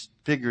could be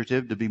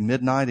figurative to be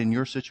midnight in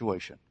your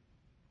situation.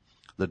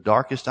 The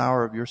darkest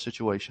hour of your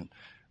situation.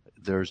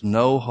 There's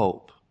no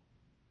hope,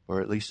 or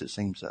at least it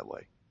seems that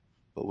way.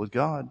 But with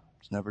God,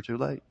 it's never too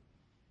late.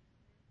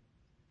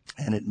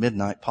 And at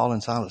midnight, Paul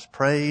and Silas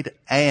prayed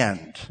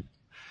and.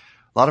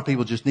 A lot of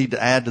people just need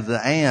to add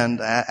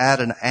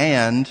an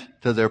and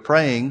to their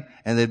praying,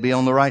 and they'd be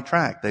on the right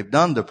track. They've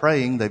done the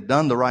praying. They've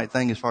done the right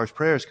thing as far as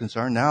prayer is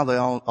concerned. Now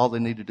all they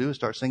need to do is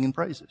start singing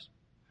praises.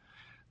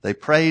 They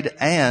prayed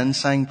and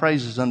sang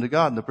praises unto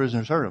God, and the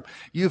prisoners heard them.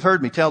 You've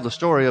heard me tell the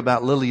story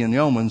about Lillian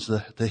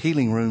Yeomans, the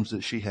healing rooms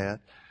that she had.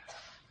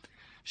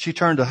 She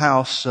turned a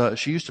house.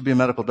 She used to be a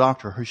medical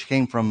doctor. She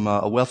came from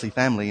a wealthy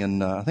family,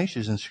 and I think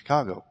she's in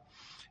Chicago.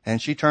 And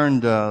she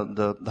turned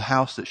the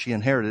house that she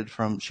inherited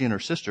from, she and her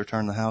sister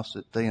turned the house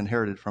that they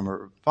inherited from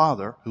her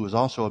father, who was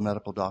also a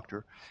medical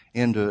doctor,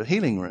 into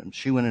healing rooms.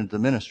 She went into the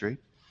ministry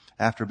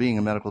after being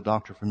a medical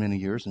doctor for many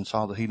years and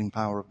saw the healing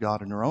power of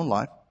God in her own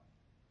life.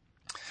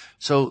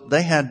 So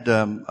they had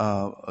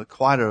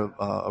quite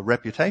a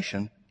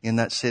reputation in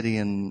that city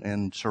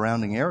and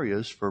surrounding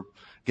areas for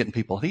getting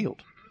people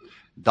healed.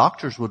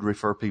 Doctors would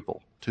refer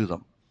people to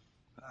them.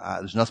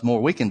 There's nothing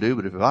more we can do,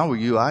 but if I were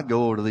you, I'd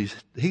go over to these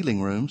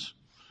healing rooms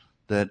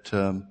that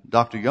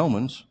Dr.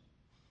 Yeomans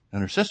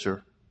and her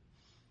sister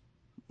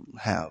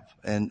have.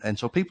 And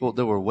so people,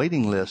 there were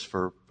waiting lists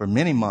for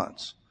many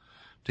months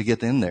to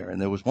get in there.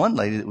 And there was one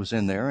lady that was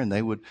in there, and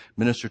they would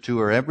minister to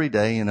her every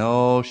day.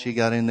 And she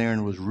got in there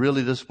and was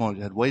really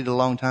disappointed. Had waited a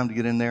long time to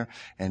get in there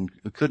and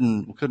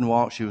couldn't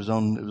walk. It was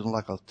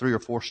like a 3 or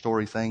 4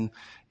 story thing,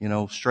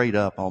 straight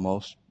up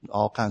almost,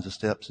 all kinds of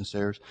steps and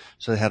stairs.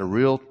 So they had a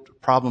real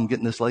problem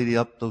getting this lady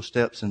up those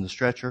steps in the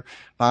stretcher.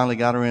 Finally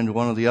got her into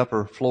one of the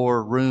upper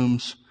floor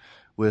rooms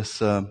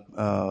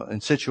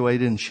and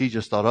situated, and she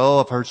just thought, oh,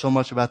 I've heard so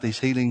much about these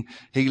healing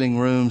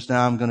rooms.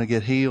 Now I'm going to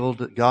get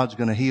healed. God's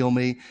going to heal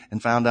me.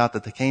 And found out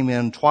that they came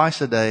in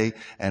twice a day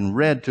and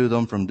read to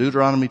them from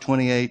Deuteronomy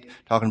 28,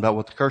 talking about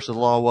what the curse of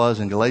the law was,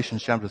 and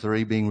Galatians chapter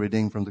 3, being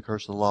redeemed from the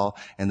curse of the law.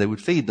 And they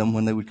would feed them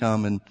when they would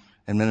come and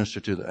minister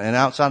to them. And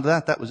outside of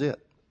that, that was it.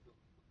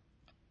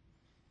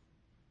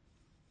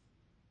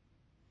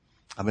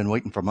 I've been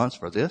waiting for months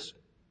for this.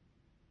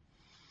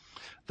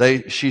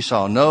 She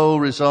saw no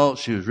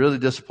results. She was really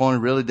disappointed,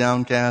 really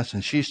downcast,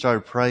 and she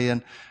started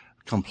praying,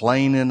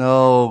 complaining,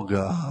 oh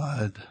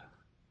God,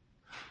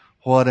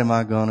 what am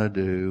I gonna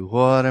do?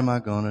 What am I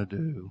gonna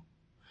do?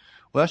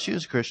 Well, she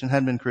was a Christian,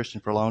 hadn't been a Christian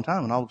for a long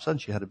time, and all of a sudden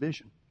she had a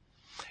vision.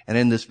 And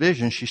in this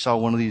vision, she saw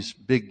one of these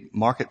big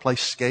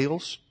marketplace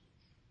scales,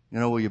 you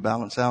know, where you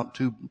balance out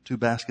two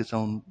baskets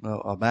on,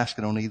 a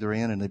basket on either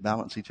end, and they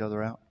balance each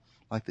other out.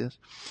 Like this.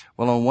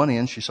 Well, on one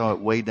end, she saw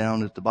it way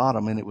down at the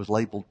bottom, and it was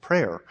labeled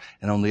prayer.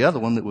 And on the other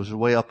one that was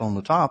way up on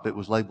the top, it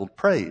was labeled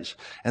praise.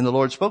 And the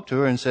Lord spoke to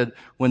her and said,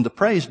 when the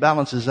praise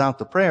balances out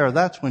the prayer,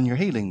 that's when your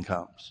healing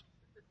comes.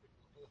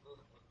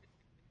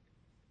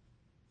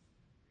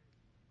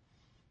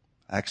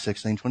 Acts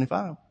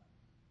 16:25.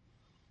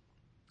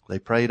 They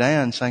prayed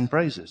and sang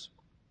praises.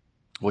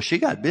 Well, she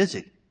got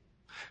busy.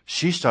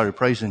 She started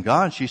praising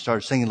God. She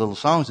started singing little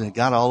songs, and it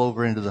got all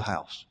over into the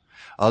house.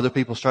 Other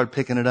people started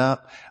picking it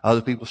up.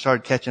 Other people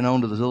started catching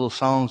on to the little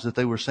songs that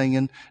they were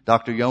singing.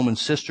 Dr.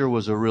 Yeoman's sister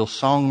was a real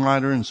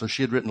songwriter, and so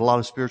she had written a lot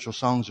of spiritual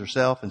songs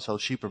herself, and so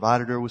she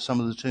provided her with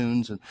some of the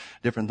tunes and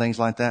different things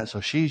like that.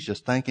 So she's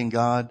just thanking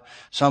God.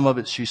 Some of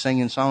it she's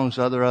singing songs,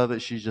 other of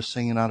it she's just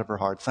singing out of her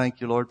heart. Thank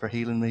you, Lord, for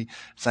healing me.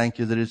 Thank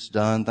you that it's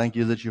done. Thank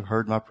you that you've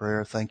heard my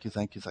prayer. Thank you,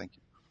 thank you, thank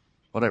you.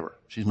 Whatever.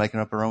 She's making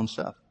up her own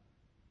stuff.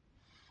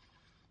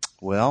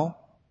 Well,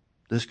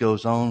 this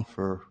goes on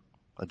for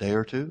a day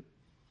or two.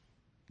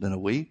 Then a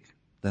week,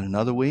 then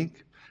another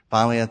week.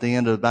 Finally, at the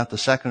end of about the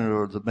second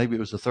or maybe it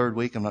was the third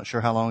week, I'm not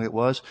sure how long it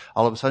was,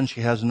 all of a sudden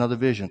she has another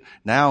vision.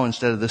 Now,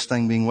 instead of this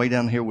thing being way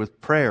down here with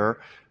prayer,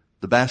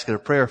 the basket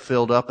of prayer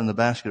filled up and the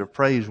basket of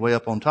praise way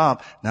up on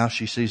top, now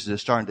she sees that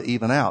it's starting to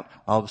even out.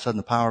 All of a sudden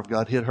the power of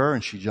God hit her,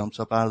 and she jumps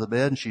up out of the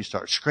bed and she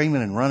starts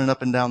screaming and running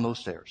up and down those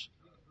stairs.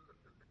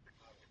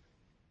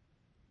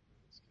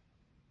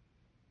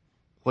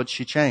 What'd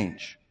she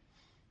change?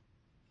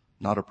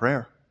 Not her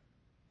prayer.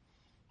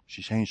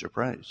 She changed her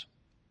praise.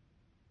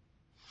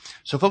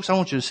 So folks, I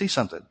want you to see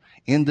something.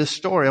 In this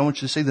story, I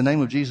want you to see the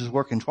name of Jesus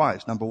working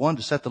twice. Number one,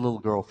 to set the little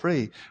girl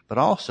free, but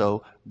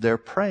also they're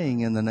praying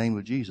in the name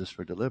of Jesus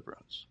for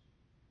deliverance.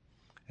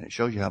 And it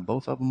shows you how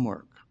both of them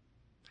work.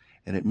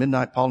 And at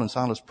midnight, Paul and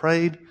Silas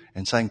prayed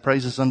and sang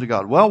praises unto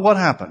God. Well, what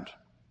happened?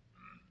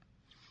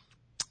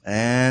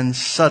 And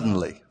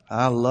suddenly,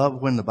 I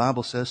love when the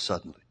Bible says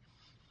suddenly.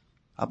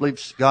 I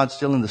believe God's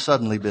still in the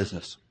suddenly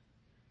business.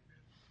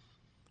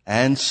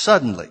 And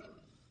suddenly,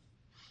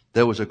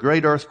 there was a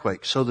great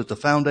earthquake, so that the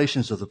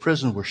foundations of the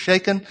prison were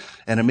shaken,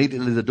 and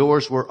immediately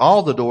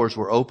all the doors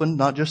were opened,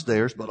 not just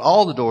theirs, but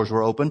all the doors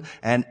were open,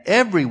 and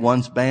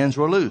everyone's bands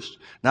were loosed.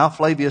 Now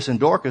Flavius and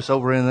Dorcas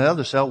over in the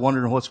other cell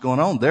wondering what's going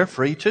on. They're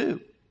free too,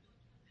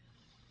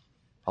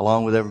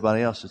 along with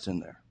everybody else that's in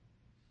there.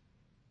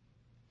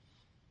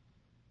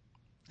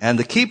 And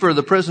the keeper of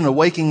the prison,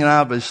 awaking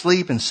out of his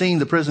sleep and seeing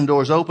the prison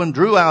doors open,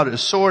 drew out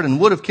his sword and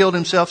would have killed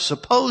himself,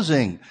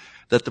 supposing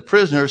that the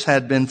prisoners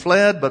had been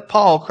fled. But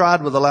Paul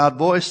cried with a loud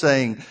voice,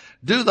 saying,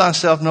 do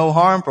thyself no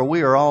harm, for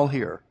we are all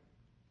here.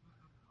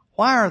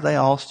 Why are they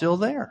all still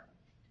there?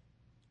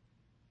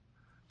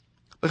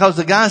 Because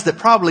the guys that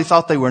probably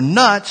thought they were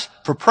nuts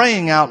for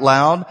praying out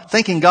loud,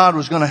 thinking God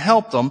was going to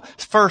help them,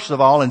 first of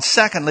all, and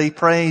secondly,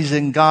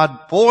 praising God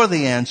for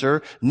the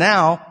answer,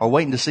 now are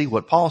waiting to see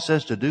what Paul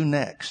says to do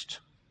next.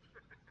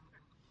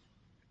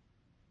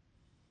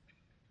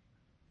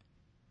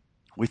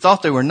 We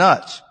thought they were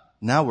nuts.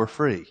 Now we're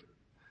free.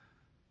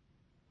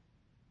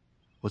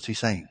 What's he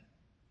saying?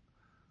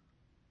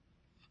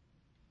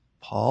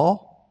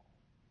 Paul,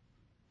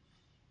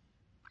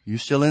 you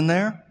still in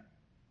there?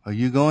 Are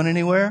you going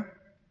anywhere?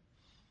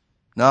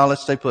 No,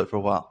 let's stay put for a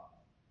while.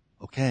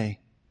 Okay.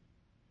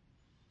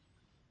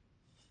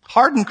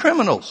 Hardened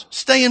criminals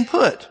staying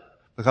put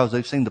because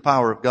they've seen the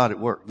power of God at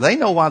work. They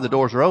know why the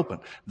doors are open.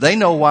 They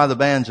know why the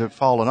bands have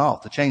fallen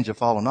off, the chains have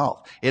fallen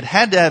off. It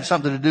had to have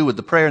something to do with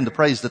the prayer and the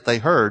praise that they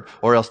heard,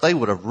 or else they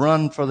would have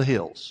run for the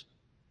hills.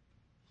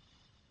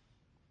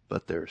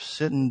 But they're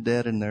sitting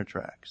dead in their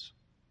tracks.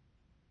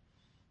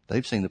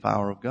 They've seen the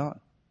power of God.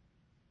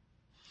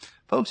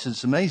 Folks,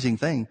 it's an amazing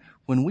thing.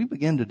 When we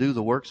begin to do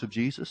the works of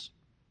Jesus,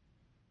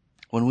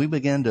 when we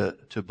begin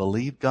to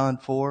believe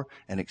God for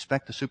and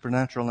expect the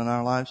supernatural in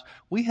our lives,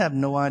 we have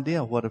no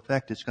idea what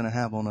effect it's going to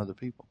have on other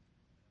people.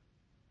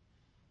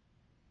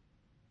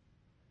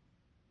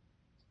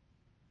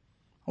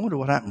 I wonder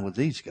what happened with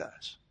these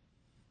guys.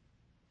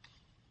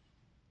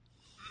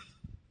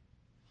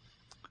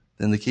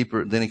 Then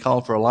he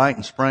called for a light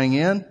and sprang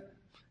in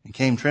and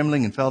came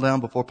trembling and fell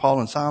down before Paul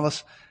and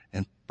Silas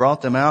and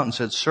brought them out and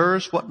said,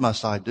 sirs, what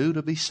must I do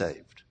to be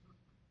saved?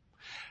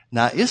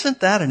 Now,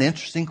 isn't that an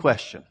interesting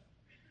question?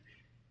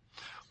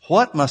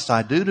 What must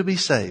I do to be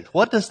saved?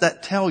 What does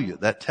that tell you?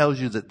 That tells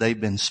you that they've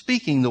been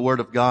speaking the Word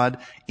of God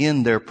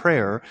in their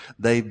prayer.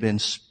 They've been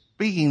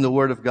speaking the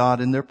Word of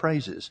God in their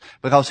praises.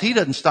 Because he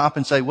doesn't stop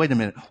and say, wait a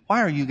minute,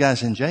 why are you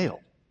guys in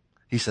jail?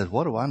 He says,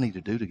 what do I need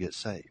to do to get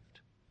saved?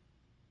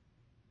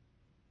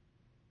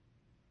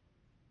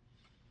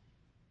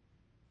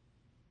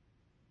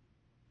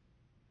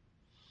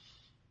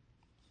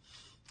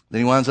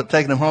 Then he winds up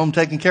taking them home,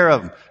 taking care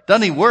of them.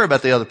 Doesn't even worry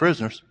about the other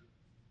prisoners.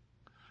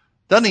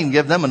 Doesn't even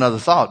give them another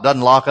thought. Doesn't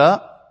lock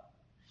up.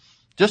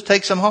 Just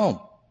takes them home.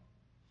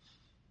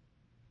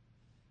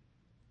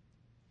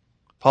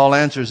 Paul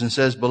answers and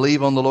says,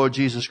 believe on the Lord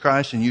Jesus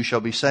Christ, and you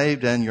shall be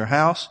saved and your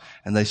house.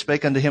 And they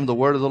spake unto him the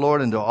word of the Lord,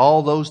 and to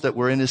all those that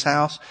were in his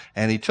house.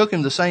 And he took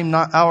him the same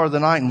hour of the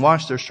night, and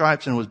washed their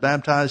stripes, and was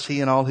baptized,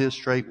 he and all his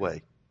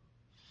straightway.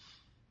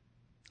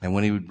 And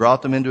when he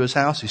brought them into his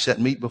house, he set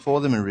meat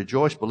before them, and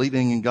rejoiced,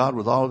 believing in God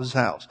with all of his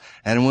house.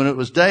 And when it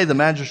was day, the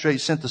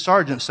magistrate sent the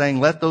sergeant, saying,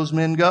 let those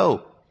men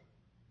go.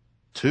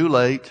 Too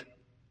late.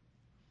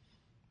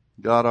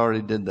 God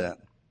already did that.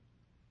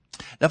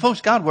 Now,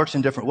 folks, God works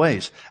in different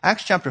ways.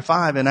 Acts chapter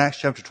 5 and Acts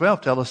chapter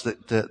 12 tell us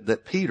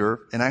that Peter,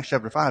 in Acts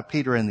chapter 5,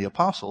 Peter and the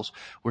apostles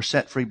were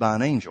set free by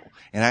an angel.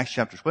 In Acts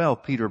chapter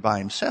 12, Peter by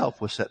himself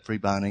was set free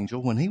by an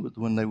angel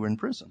when they were in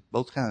prison.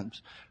 Both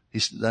times.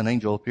 An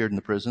angel appeared in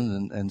the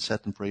prison and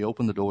set them free,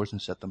 opened the doors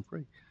and set them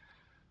free.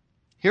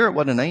 Here it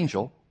wasn't an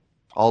angel,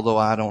 although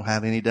I don't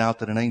have any doubt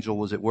that an angel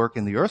was at work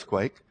in the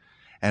earthquake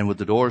and with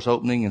the doors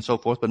opening and so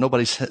forth, but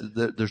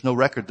there's no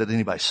record that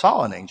anybody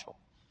saw an angel.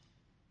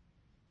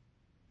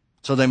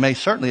 So they may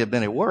certainly have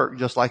been at work,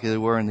 just like they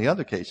were in the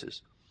other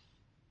cases.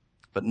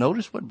 But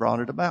notice what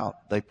brought it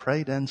about. They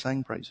prayed and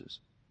sang praises.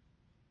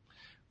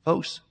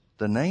 Folks,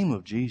 the name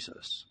of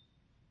Jesus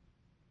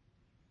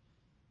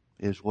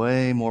is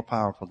way more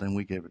powerful than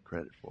we give it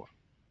credit for.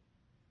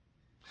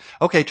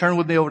 Okay, turn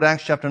with me over to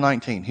Acts chapter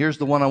 19. Here's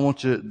the one I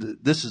want you,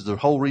 this is the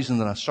whole reason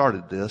that I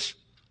started this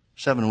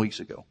 7 weeks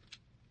ago.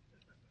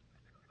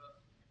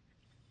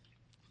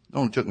 It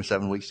only took me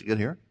 7 weeks to get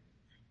here.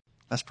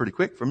 That's pretty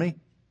quick for me.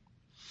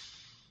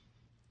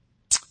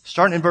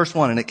 Starting in verse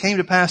 1, and it came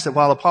to pass that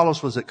while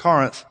Apollos was at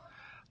Corinth,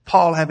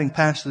 Paul, having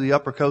passed through the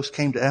upper coast,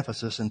 came to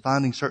Ephesus, and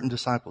finding certain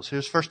disciples.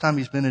 Here's the first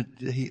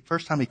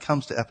time he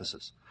comes to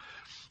Ephesus.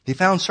 He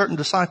found certain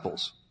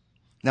disciples.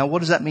 Now, what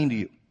does that mean to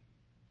you?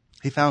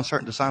 He found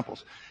certain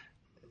disciples.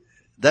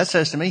 That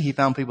says to me he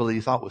found people that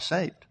he thought was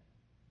saved.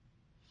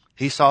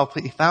 He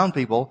found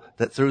people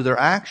that through their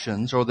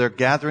actions or their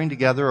gathering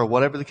together or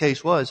whatever the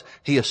case was,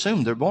 he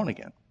assumed they're born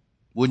again.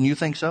 Wouldn't you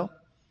think so?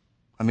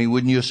 I mean,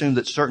 wouldn't you assume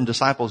that certain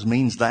disciples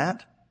means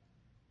that?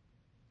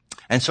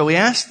 And so he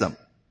asked them,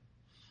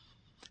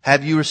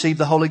 have you received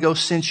the Holy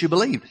Ghost since you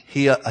believed?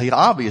 He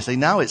obviously,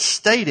 now it's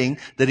stating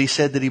that he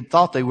said that he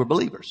thought they were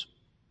believers.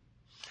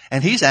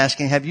 And he's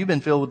asking, have you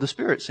been filled with the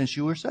Spirit since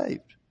you were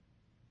saved?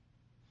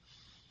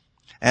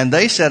 And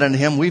they said unto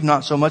him, we've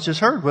not so much as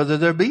heard whether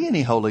there be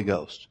any Holy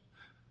Ghost.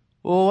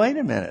 Well, wait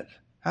a minute.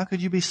 How could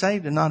you be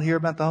saved and not hear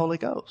about the Holy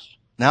Ghost?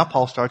 Now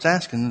Paul starts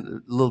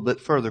asking a little bit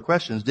further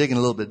questions, digging a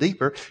little bit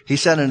deeper. He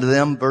said unto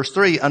them, verse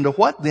 3, unto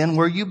what then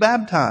were you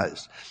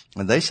baptized?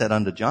 And they said,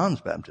 unto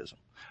John's baptism.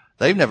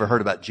 They've never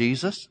heard about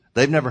Jesus.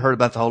 They've never heard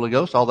about the Holy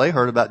Ghost. All they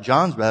heard about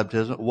John's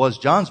baptism was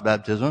John's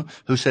baptism,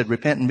 who said,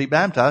 repent and be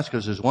baptized,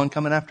 because there's one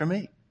coming after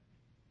me.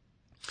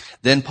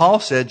 Then Paul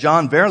said,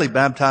 John verily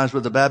baptized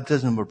with the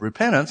baptism of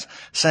repentance,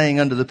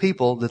 saying unto the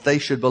people that they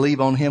should believe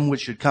on him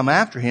which should come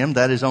after him,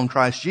 that is on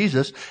Christ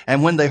Jesus.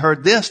 And when they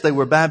heard this, they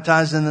were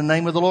baptized in the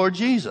name of the Lord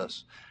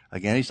Jesus.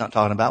 Again, he's not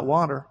talking about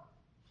water.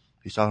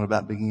 He's talking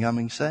about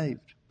becoming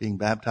saved, being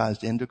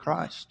baptized into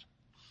Christ,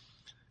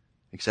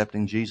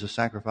 accepting Jesus'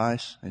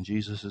 sacrifice, and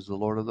Jesus is the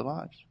Lord of their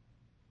lives.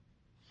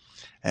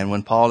 And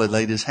when Paul had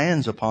laid his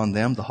hands upon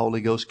them, the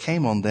Holy Ghost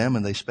came on them,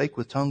 and they spake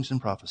with tongues and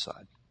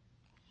prophesied.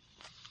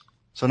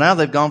 So now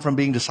they've gone from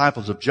being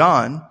disciples of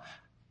John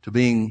to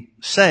being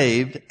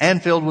saved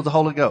and filled with the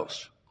Holy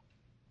Ghost.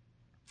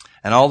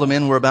 And all the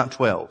men were about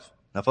 12.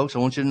 Now, folks, I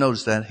want you to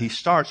notice that he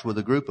starts with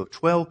a group of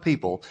 12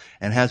 people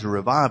and has a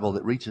revival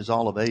that reaches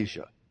all of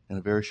Asia in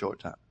a very short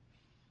time.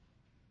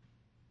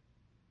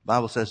 The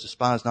Bible says,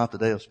 despise not the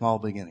day of small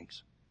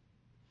beginnings.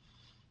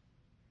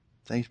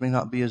 Things may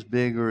not be as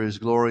big or as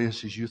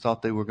glorious as you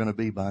thought they were going to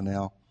be by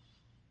now,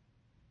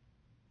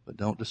 but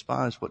don't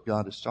despise what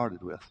God has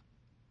started with.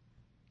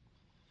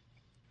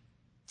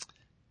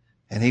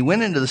 And he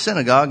went into the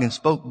synagogue and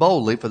spoke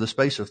boldly for the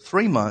space of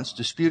 3 months,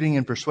 disputing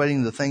and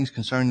persuading the things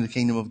concerning the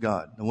kingdom of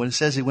God. And when it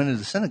says he went into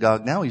the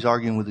synagogue, now he's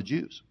arguing with the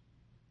Jews.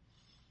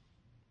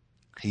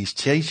 He's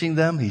teaching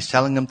them. He's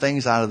telling them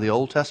things out of the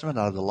Old Testament,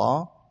 out of the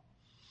law.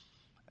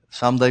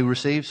 Some they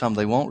receive, some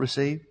they won't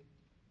receive.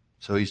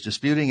 So he's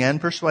disputing and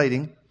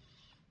persuading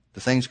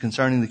the things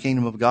concerning the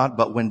kingdom of God.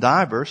 But when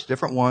divers,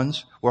 different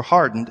ones, were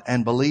hardened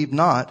and believed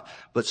not,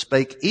 but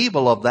spake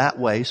evil of that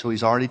way, so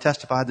he's already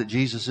testified that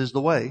Jesus is the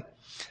way,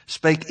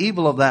 spake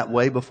evil of that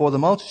way before the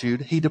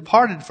multitude, he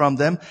departed from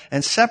them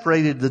and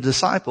separated the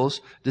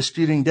disciples,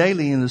 disputing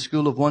daily in the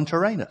school of one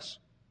Tyrannus.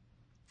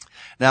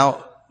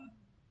 Now,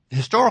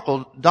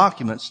 historical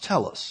documents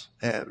tell us,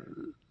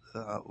 and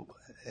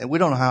we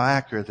don't know how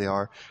accurate they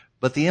are,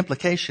 but the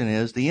indication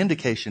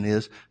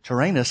is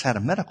Tyrannus had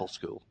a medical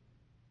school.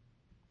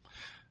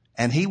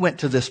 And he went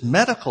to this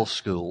medical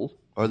school,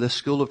 or this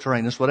school of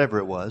Tyrannus, whatever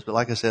it was. But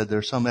like I said,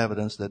 there's some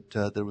evidence that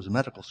there was a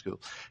medical school.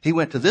 He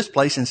went to this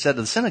place instead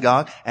of the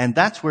synagogue, and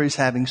that's where he's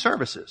having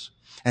services.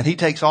 And he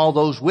takes all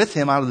those with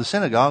him out of the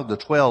synagogue, the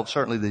 12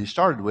 certainly that he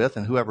started with,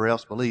 and whoever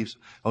else believes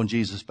on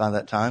Jesus by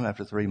that time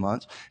after 3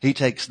 months. He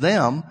takes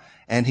them,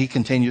 and he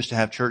continues to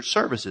have church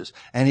services.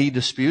 And he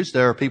disputes.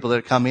 There are people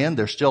that come in,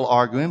 they're still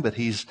arguing, but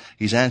he's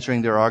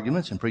answering their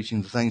arguments and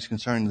preaching the things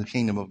concerning the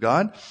kingdom of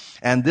God.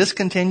 And this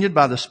continued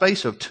by the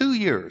space of 2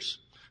 years.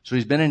 So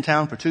he's been in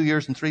town for 2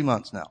 years and 3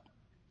 months now.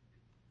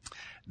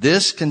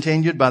 This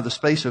continued by the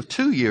space of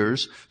 2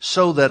 years,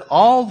 so that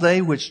all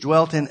they which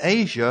dwelt in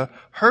Asia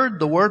heard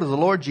the word of the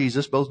Lord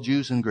Jesus, both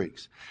Jews and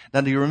Greeks.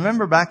 Now, do you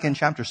remember back in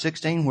chapter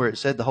 16 where it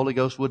said the Holy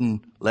Ghost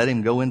wouldn't let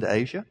him go into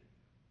Asia?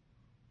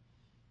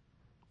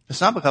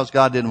 It's not because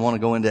God didn't want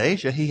to go into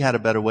Asia. He had a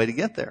better way to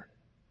get there.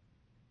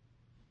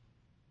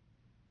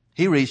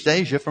 He reached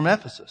Asia from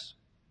Ephesus.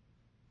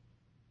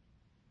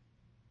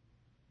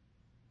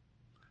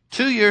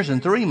 2 years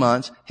and 3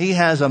 months, he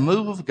has a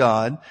move of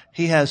God.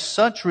 He has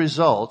such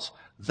results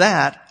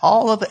that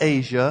all of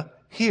Asia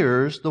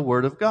hears the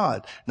word of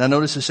God. Now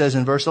notice it says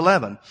in verse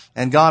 11,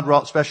 and God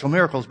wrought special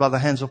miracles by the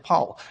hands of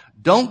Paul.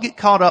 Don't get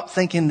caught up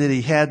thinking that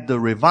he had the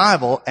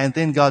revival and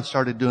then God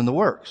started doing the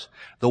works.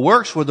 The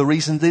works were the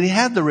reason that he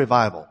had the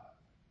revival.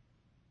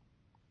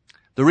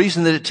 The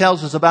reason that it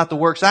tells us about the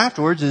works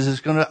afterwards is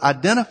it's going to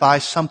identify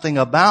something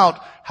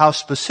about how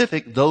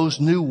specific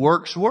those new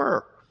works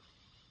were.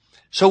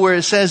 So where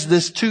it says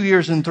this 2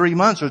 years and 3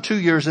 months, or 2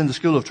 years in the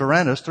school of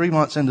Tyrannus, 3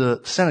 months in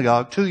the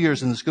synagogue, 2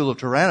 years in the school of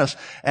Tyrannus,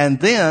 and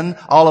then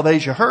all of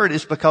Asia heard,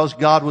 is because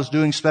God was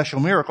doing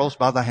special miracles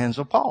by the hands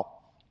of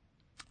Paul.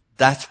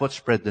 That's what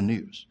spread the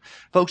news.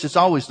 Folks, it's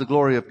always the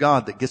glory of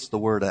God that gets the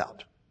word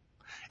out.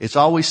 It's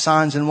always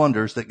signs and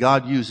wonders that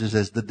God uses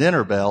as the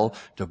dinner bell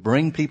to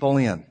bring people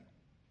in.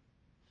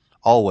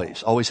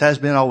 Always. Always has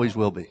been, always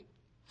will be.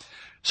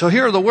 So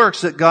here are the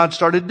works that God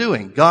started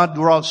doing. God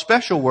wrought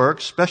special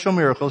works, special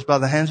miracles by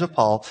the hands of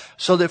Paul,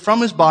 so that from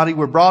his body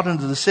were brought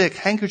unto the sick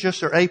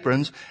handkerchiefs or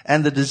aprons,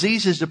 and the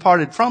diseases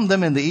departed from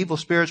them, and the evil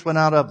spirits went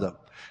out of them.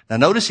 Now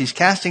notice he's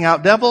casting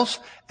out devils,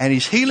 and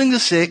he's healing the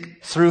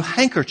sick through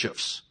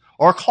handkerchiefs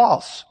or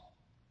cloths.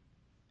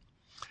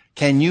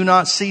 Can you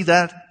not see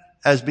that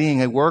as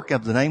being a work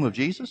of the name of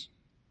Jesus?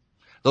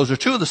 Those are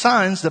two of the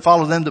signs that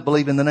follow them that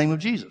believe in the name of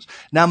Jesus.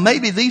 Now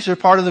maybe these are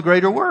part of the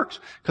greater works,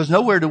 because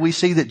nowhere do we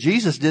see that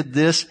Jesus did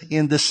this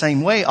in the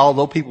same way,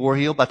 although people were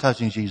healed by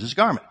touching Jesus'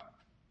 garment.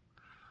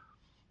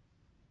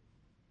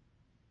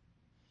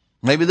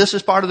 Maybe this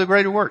is part of the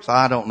greater works.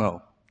 I don't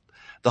know.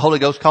 The Holy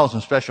Ghost calls them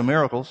special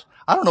miracles.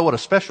 I don't know what a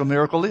special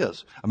miracle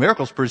is. A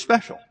miracle is pretty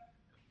special.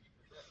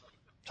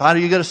 So how do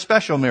you get a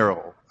special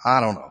miracle?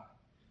 I don't know.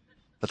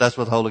 But that's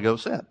what the Holy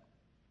Ghost said.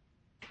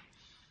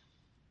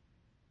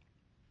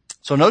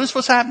 So notice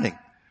what's happening.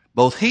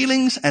 Both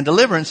healings and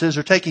deliverances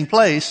are taking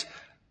place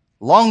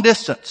long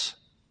distance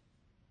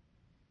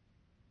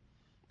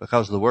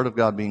because of the word of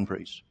God being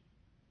preached.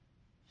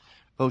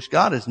 Folks,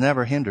 God is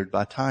never hindered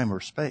by time or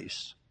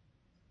space.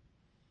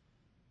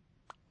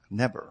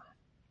 Never.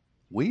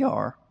 We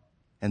are,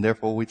 and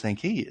therefore we think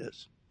he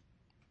is,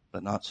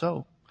 but not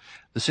so.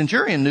 The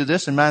centurion knew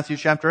this in Matthew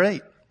chapter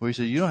 8, where he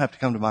said, you don't have to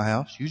come to my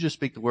house. You just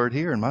speak the word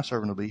here and my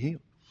servant will be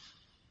healed.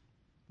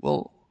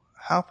 Well,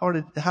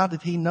 how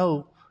did he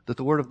know that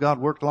the word of God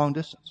worked long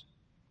distance?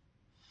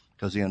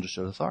 Because he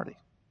understood authority.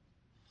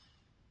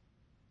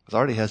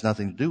 Authority has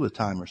nothing to do with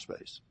time or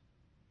space.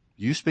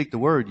 You speak the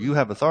word, you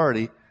have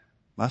authority,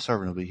 my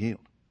servant will be healed.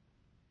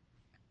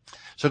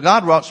 So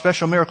God wrought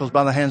special miracles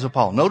by the hands of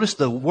Paul. Notice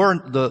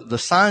the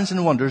signs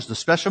and wonders, the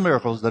special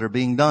miracles that are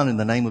being done in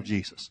the name of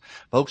Jesus.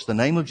 Folks, the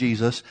name of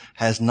Jesus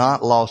has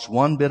not lost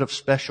one bit of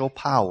special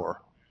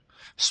power.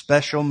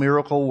 Special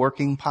miracle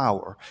working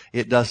power.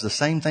 It does the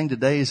same thing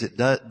today as it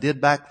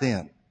did back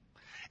then.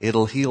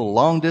 It'll heal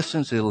long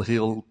distance. It'll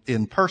heal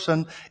in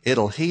person.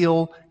 It'll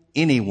heal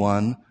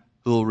anyone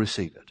who will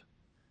receive it.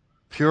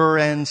 Pure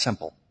and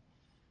simple.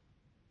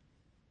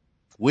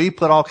 We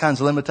put all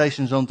kinds of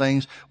limitations on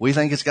things. We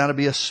think it's got to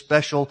be a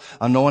special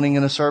anointing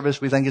in a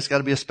service. We think it's got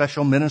to be a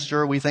special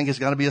minister. We think it's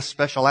got to be a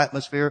special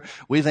atmosphere.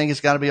 We think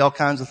it's got to be all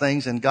kinds of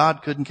things. And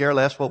God couldn't care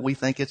less what we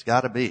think it's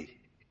got to be.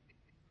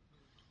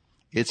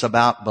 It's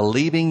about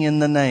believing in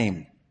the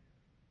name.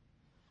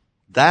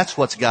 That's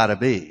what's got to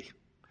be,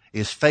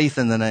 is faith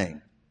in the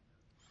name.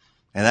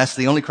 And that's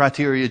the only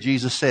criteria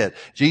Jesus said.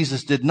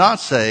 Jesus did not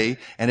say,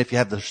 and if you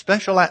have the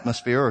special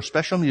atmosphere or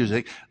special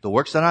music, the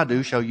works that I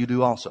do shall you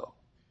do also.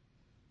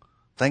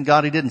 Thank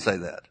God he didn't say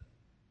that.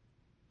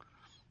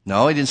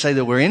 No, he didn't say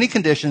there were any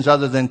conditions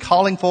other than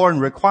calling for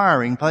and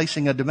requiring,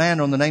 placing a demand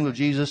on the name of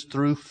Jesus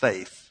through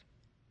faith.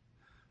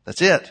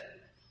 That's it.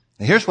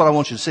 And here's what I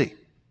want you to see.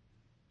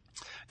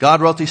 God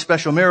wrought these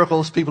special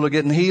miracles. People are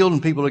getting healed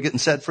and people are getting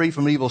set free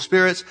from evil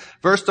spirits.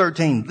 Verse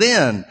 13,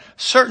 then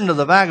certain of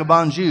the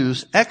vagabond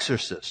Jews,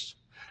 exorcists.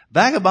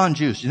 Vagabond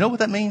Jews, you know what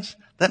that means?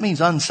 That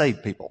means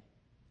unsaved people.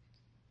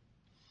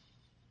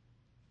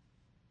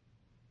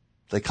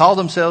 They call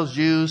themselves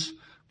Jews,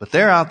 but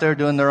they're out there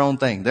doing their own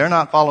thing. They're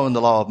not following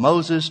the law of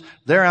Moses.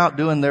 They're out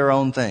doing their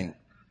own thing.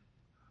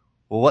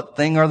 Well, what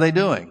thing are they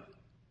doing?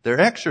 They're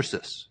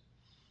exorcists.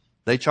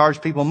 They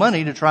charge people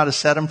money to try to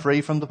set them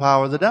free from the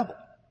power of the devil.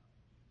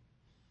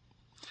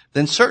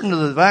 Then certain of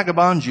the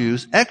vagabond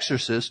Jews,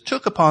 exorcists,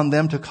 took upon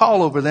them to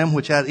call over them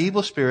which had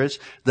evil spirits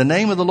the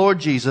name of the Lord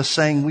Jesus,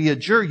 saying, we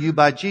adjure you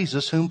by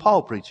Jesus whom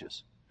Paul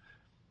preaches.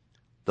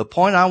 The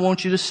point I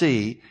want you to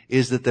see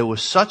is that there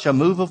was such a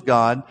move of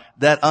God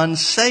that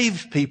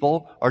unsaved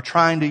people are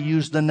trying to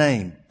use the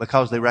name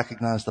because they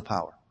recognize the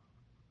power.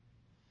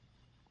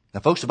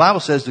 Now, folks, the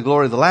Bible says the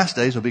glory of the last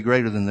days will be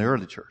greater than the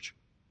early church.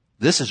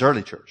 This is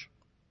early church.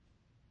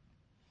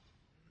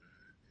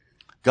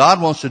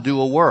 God wants to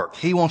do a work.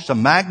 He wants to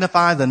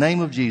magnify the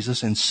name of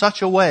Jesus in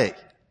such a way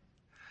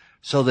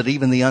so that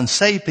even the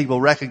unsaved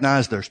people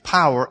recognize there's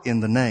power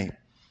in the name.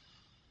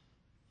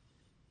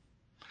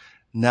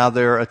 Now,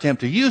 their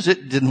attempt to use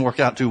it didn't work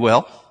out too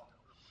well.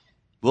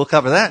 We'll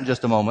cover that in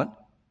just a moment.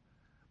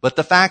 But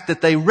the fact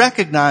that they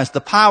recognized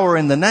the power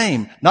in the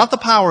name, not the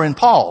power in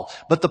Paul,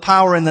 but the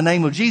power in the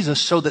name of Jesus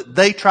so that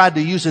they tried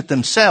to use it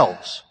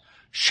themselves,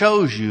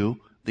 shows you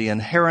the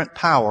inherent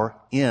power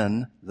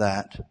in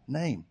that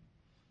name.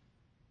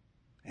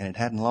 And it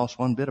hadn't lost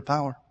one bit of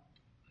power.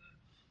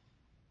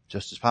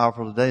 Just as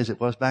powerful today as it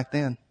was back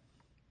then.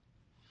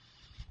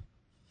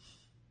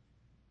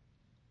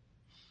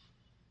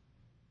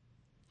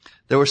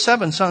 There were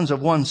 7 sons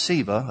of one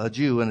Sceva, a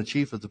Jew and a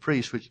chief of the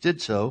priests, which did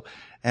so.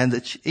 And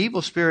the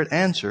evil spirit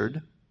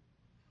answered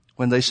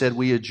when they said,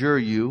 we adjure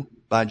you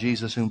by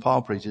Jesus whom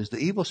Paul preaches. The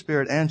evil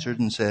spirit answered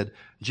and said,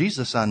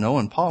 Jesus I know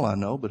and Paul I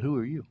know, but who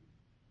are you?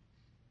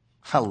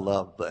 I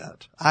love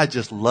that. I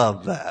just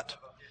love that.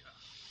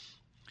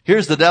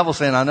 Here's the devil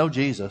saying, I know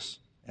Jesus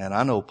and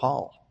I know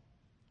Paul.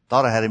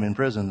 Thought I had him in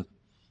prison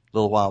a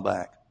little while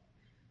back.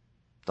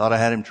 Thought I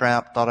had him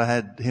trapped. Thought I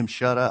had him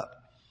shut up.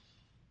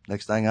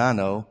 Next thing I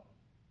know,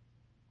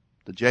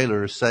 the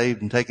jailer is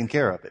saved and taking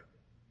care of it.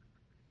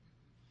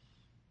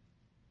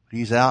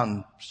 He's out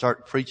and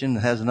starts preaching and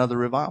has another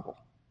revival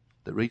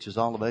that reaches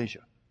all of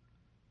Asia.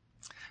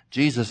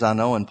 Jesus I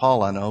know and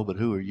Paul I know, but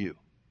who are you?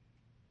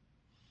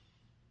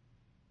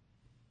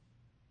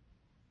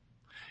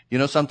 You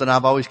know something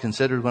I've always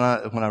considered when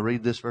I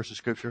read this verse of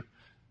scripture?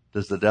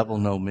 Does the devil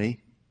know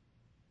me?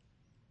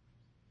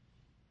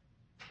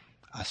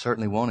 I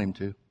certainly want him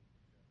to.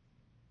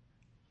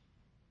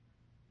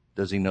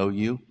 Does he know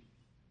you?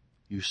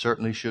 You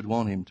certainly should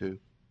want him to.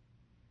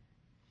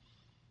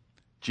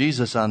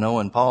 Jesus I know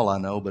and Paul I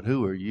know, but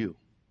who are you?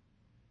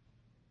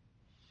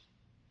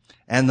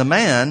 And the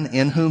man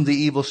in whom the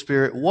evil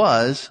spirit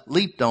was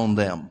leaped on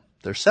them.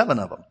 There's 7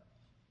 of them.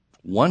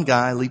 One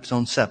guy leaps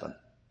on 7.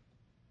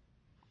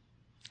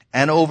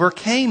 And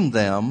overcame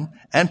them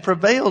and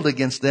prevailed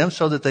against them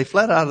so that they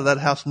fled out of that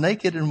house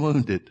naked and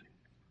wounded.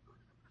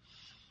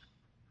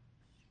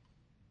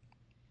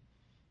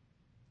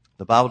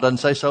 The Bible doesn't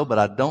say so, but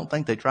I don't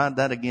think they tried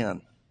that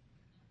again.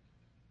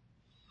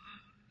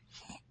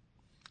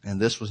 And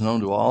this was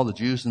known to all the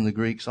Jews and the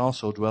Greeks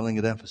also dwelling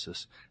at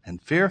Ephesus.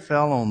 And fear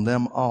fell on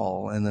them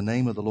all, and the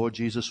name of the Lord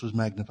Jesus was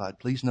magnified.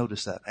 Please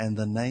notice that. And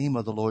the name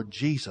of the Lord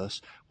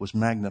Jesus was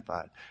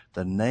magnified.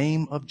 The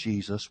name of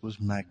Jesus was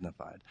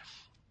magnified.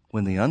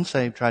 When the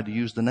unsaved tried to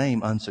use the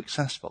name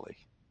unsuccessfully,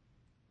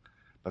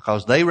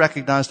 because they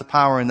recognized the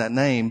power in that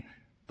name,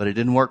 but it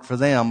didn't work for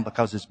them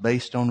because it's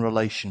based on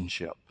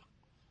relationship.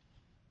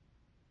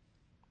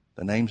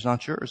 The name's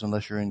not yours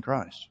unless you're in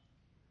Christ.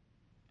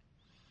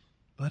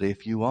 But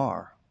if you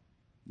are,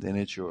 then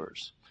it's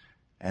yours.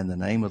 And the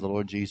name of the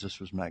Lord Jesus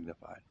was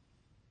magnified.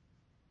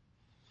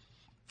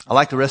 I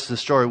like the rest of the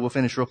story. We'll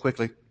finish real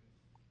quickly.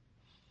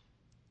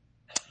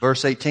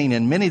 Verse 18,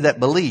 and many that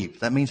believed,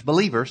 that means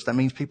believers, that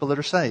means people that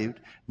are saved,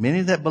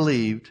 many that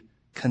believed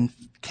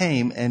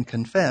came and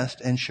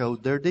confessed and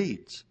showed their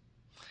deeds.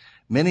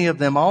 Many of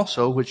them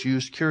also, which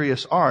used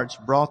curious arts,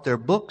 brought their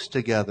books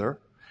together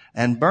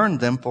and burned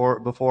them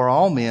before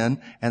all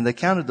men, and they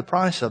counted the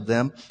price of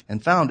them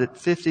and found it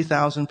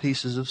 50,000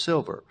 pieces of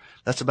silver.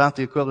 That's about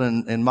the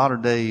equivalent in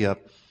modern day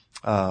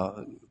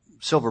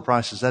silver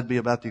prices. That'd be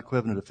about the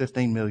equivalent of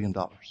 $15 million.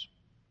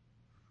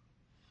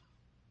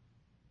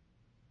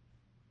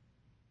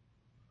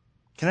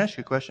 Can I ask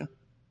you a question?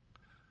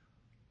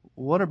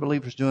 What are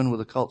believers doing with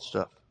occult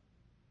stuff?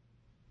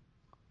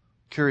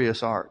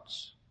 Curious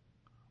arts,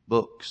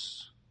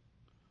 books,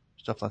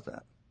 stuff like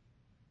that.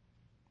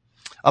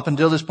 Up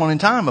until this point in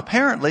time,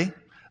 apparently,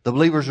 the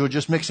believers were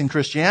just mixing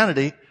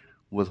Christianity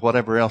with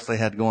whatever else they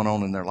had going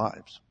on in their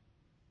lives.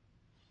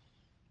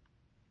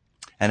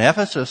 And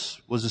Ephesus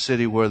was a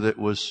city where it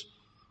was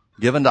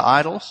given to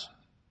idols.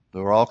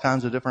 There were all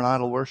kinds of different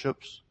idol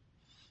worships.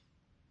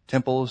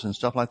 temples and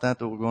stuff like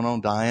that were going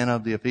on. Diana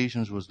of the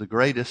Ephesians was the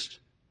greatest,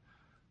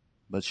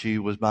 but she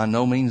was by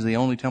no means the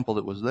only temple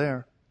that was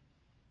there.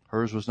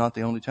 Hers was not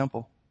the only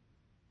temple.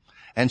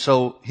 And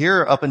so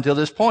here, up until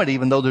this point,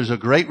 even though there's a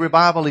great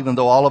revival, even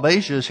though all of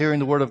Asia is hearing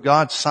the word of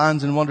God,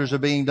 signs and wonders are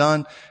being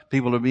done,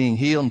 people are being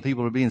healed, and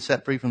people are being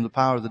set free from the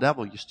power of the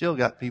devil, you still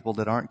got people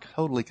that aren't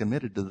totally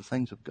committed to the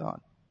things of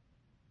God.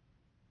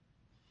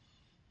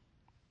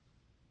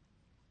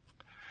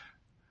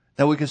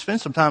 Now, we could spend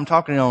some time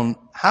talking on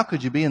how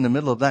could you be in the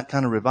middle of that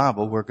kind of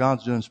revival where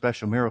God's doing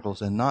special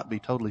miracles and not be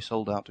totally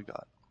sold out to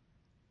God?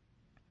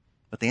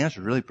 But the answer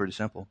is really pretty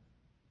simple.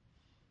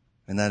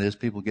 And that is,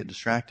 people get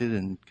distracted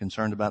and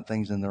concerned about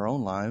things in their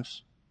own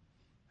lives,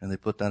 and they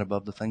put that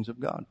above the things of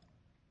God.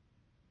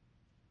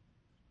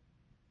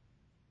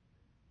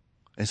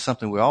 It's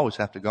something we always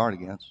have to guard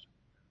against.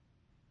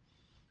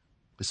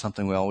 It's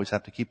something we always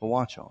have to keep a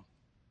watch on.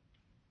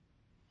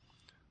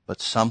 But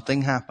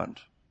something happened.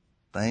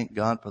 Thank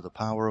God for the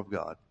power of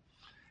God.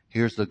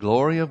 Here's the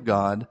glory of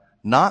God,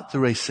 not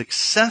through a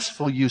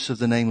successful use of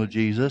the name of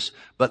Jesus,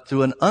 but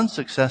through an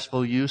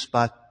unsuccessful use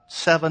by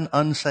 7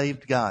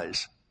 unsaved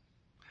guys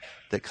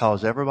that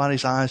caused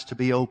everybody's eyes to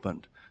be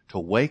opened, to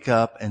wake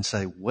up and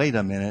say, wait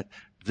a minute,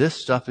 this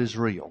stuff is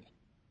real.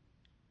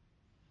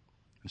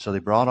 And so they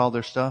brought all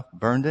their stuff,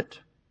 burned it,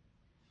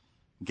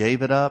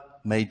 gave it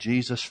up, made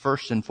Jesus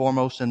first and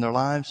foremost in their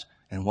lives.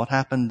 And what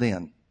happened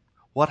then?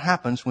 What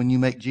happens when you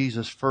make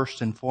Jesus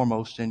first and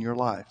foremost in your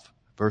life?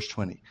 Verse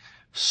 20.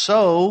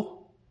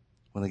 So,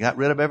 when they got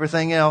rid of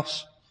everything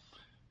else,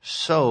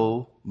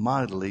 so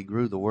mightily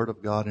grew the word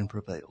of God and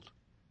prevailed.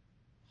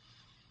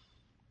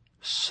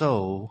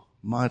 So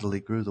mightily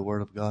grew the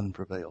word of God and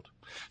prevailed.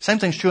 Same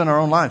thing's true in our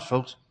own lives,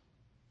 folks.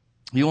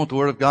 You want the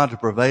word of God to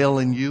prevail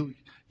in you?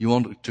 You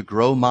want it to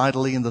grow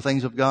mightily in the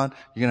things of God?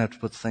 You're going to have to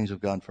put the things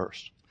of God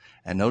first.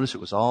 And notice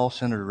it was all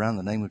centered around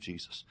the name of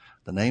Jesus.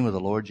 The name of the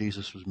Lord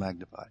Jesus was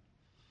magnified.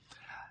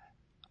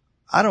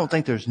 I don't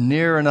think there's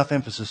near enough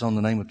emphasis on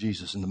the name of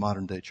Jesus in the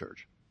modern day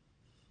church.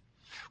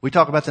 We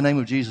talk about the name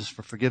of Jesus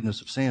for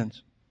forgiveness of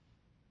sins.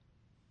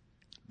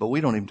 But we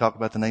don't even talk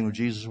about the name of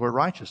Jesus where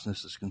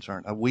righteousness is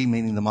concerned. We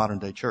meaning the modern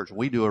day church.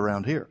 We do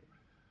around here.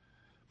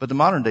 But the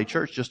modern day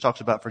church just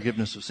talks about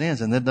forgiveness of sins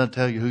and then doesn't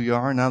tell you who you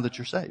are now that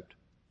you're saved.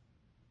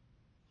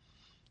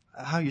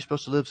 How are you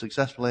supposed to live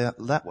successfully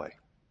that way?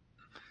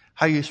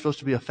 How are you supposed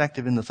to be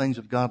effective in the things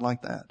of God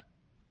like that?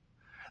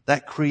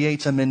 That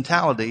creates a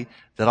mentality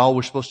that all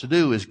we're supposed to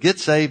do is get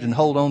saved and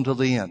hold on till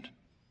the end.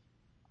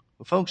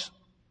 Well, folks,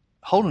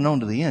 holding on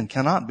to the end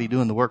cannot be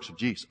doing the works of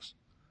Jesus.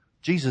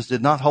 Jesus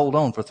did not hold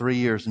on for 3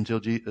 years until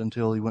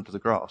he went to the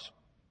cross.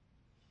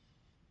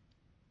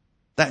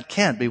 That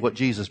can't be what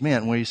Jesus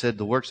meant when he said,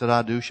 the works that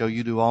I do shall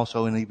you do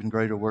also, and even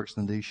greater works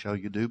than these shall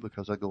you do,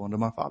 because I go unto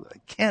my Father.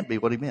 It can't be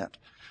what he meant.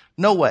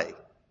 No way.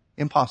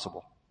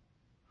 Impossible.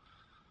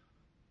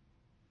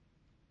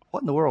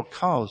 What in the world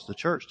caused the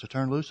church to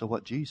turn loose of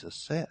what Jesus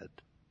said?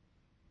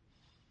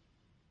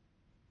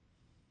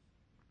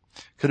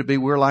 Could it be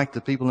we're like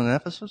the people in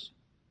Ephesus?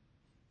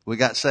 We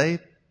got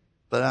saved,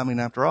 but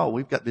after all,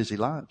 we've got busy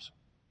lives.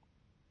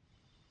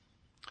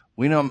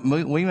 We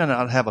may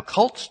not have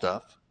occult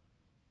stuff,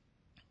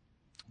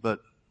 but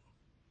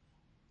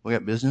we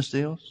got business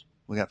deals,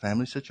 we got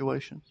family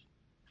situations,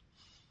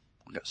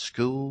 we got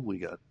school, we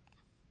got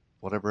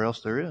whatever else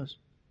there is.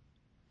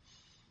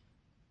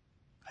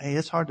 Hey,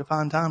 it's hard to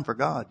find time for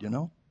God, you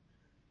know.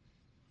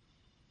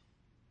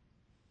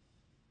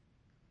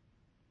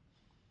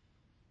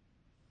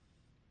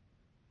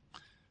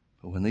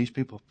 But when these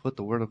people put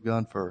the Word of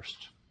God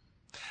first,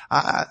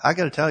 I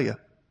got to tell you,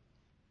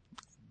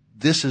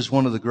 this is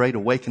one of the great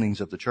awakenings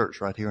of the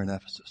church right here in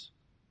Ephesus.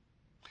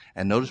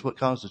 And notice what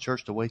caused the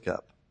church to wake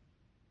up.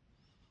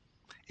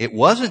 It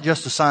wasn't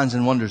just the signs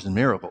and wonders and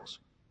miracles.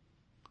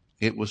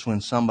 It was when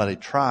somebody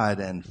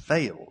tried and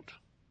failed.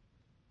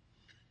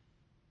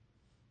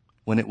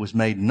 When it was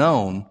made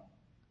known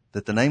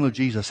that the name of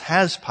Jesus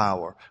has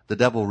power, the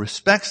devil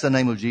respects the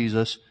name of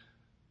Jesus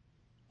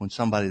when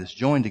somebody that's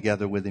joined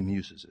together with him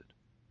uses it.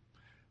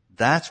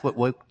 That's what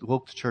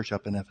woke the church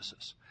up in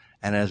Ephesus.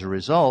 And as a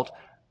result,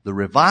 the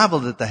revival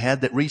that they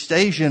had that reached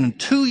Asia in a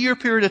 2-year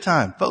period of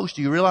time. Folks,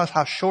 do you realize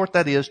how short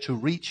that is to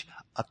reach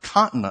a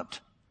continent?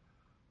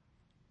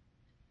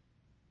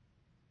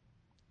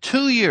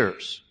 2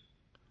 years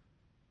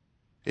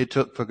it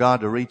took for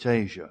God to reach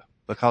Asia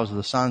because of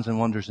the signs and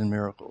wonders and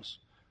miracles.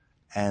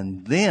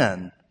 And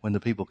then, when the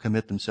people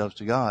commit themselves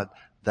to God,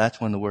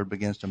 that's when the word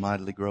begins to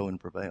mightily grow and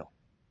prevail.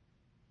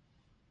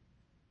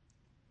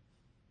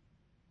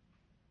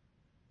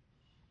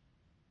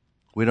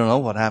 We don't know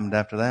what happened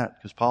after that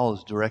because Paul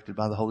is directed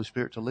by the Holy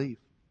Spirit to leave.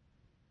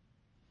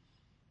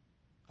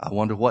 I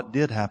wonder what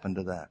did happen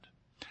to that.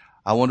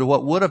 I wonder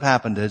what would have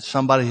happened if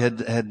somebody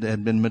had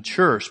been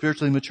mature,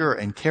 spiritually mature,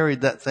 and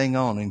carried that thing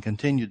on and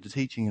continued the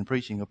teaching and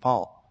preaching of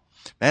Paul.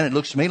 Man, it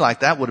looks to me like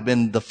that would have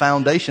been the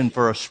foundation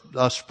for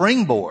a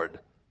springboard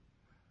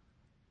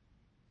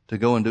to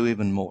go and do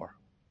even more.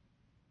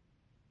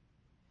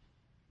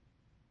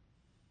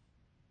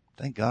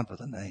 Thank God for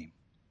the name.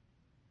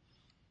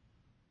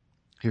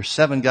 Here's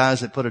 7 guys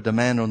that put a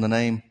demand on the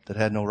name that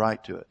had no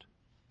right to it.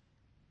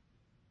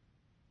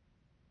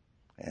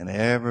 And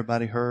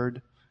everybody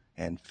heard,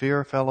 and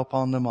fear fell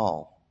upon them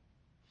all.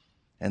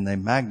 And they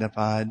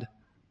magnified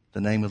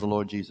the name of the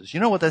Lord Jesus. You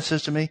know what that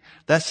says to me?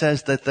 That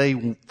says that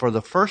they, for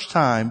the first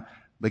time,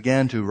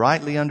 began to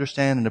rightly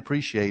understand and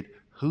appreciate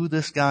who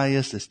this guy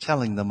is that's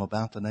telling them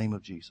about the name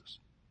of Jesus.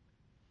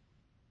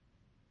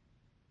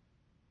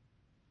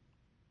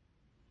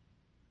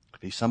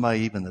 If he's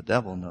somebody even the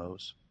devil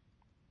knows,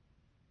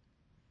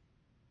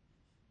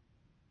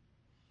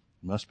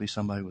 it must be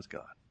somebody with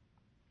God.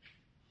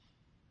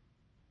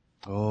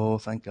 Oh,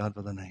 thank God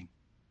for the name.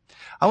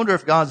 I wonder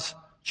if God's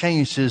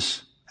changed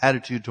his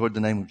attitude toward the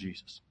name of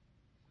Jesus.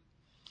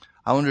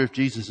 I wonder if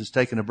Jesus has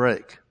taken a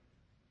break.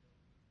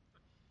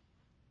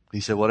 He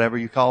said, whatever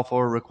you call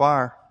for or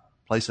require,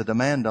 place a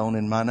demand on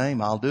in my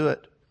name, I'll do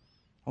it.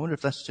 I wonder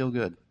if that's still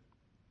good.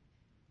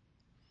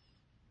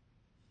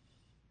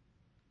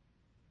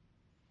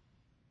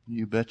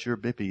 You bet your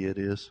bippy it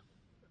is.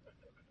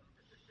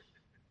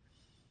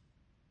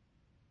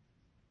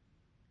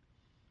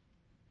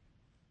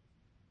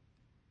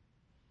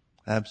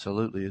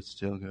 Absolutely, it's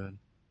still good.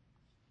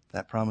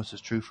 That promise is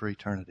true for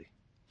eternity.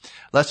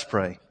 Let's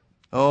pray.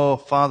 Oh,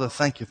 Father,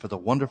 thank you for the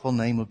wonderful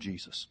name of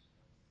Jesus.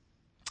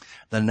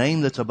 The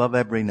name that's above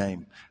every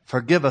name.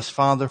 Forgive us,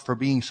 Father, for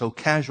being so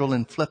casual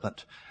and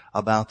flippant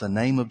about the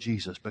name of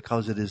Jesus,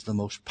 because it is the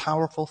most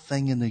powerful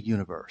thing in the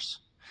universe.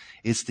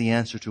 It's the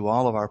answer to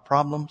all of our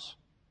problems.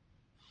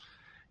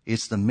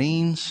 It's the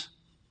means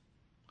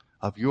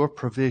of your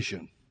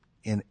provision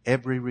in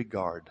every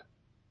regard.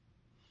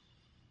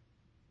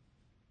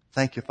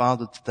 Thank you,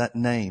 Father, that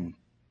name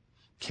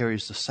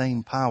carries the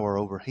same power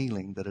over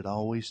healing that it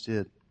always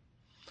did,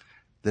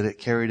 that it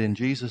carried in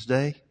Jesus'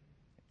 day,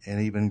 and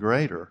even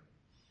greater,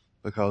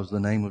 because the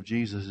name of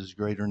Jesus is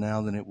greater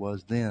now than it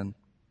was then.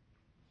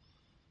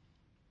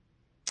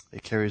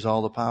 It carries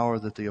all the power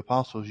that the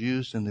apostles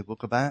used in the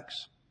book of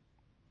Acts,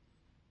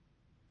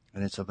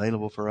 and it's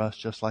available for us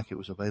just like it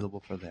was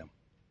available for them.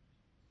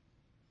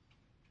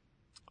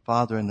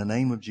 Father, in the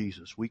name of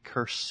Jesus, we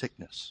curse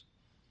sickness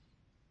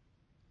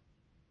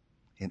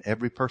in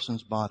every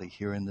person's body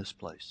here in this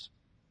place.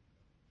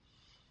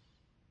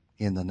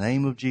 In the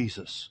name of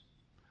Jesus,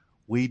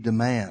 we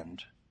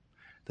demand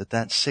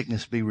that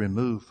sickness be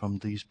removed from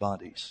these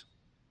bodies.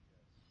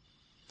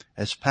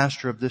 As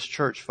pastor of this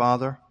church,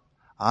 Father,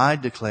 I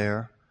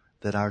declare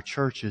that our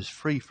church is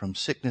free from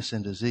sickness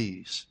and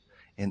disease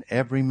in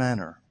every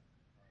manner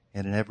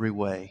and in every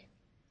way,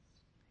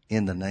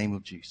 in the name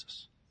of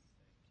Jesus.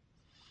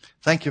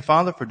 Thank you,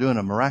 Father, for doing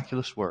a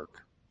miraculous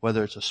work,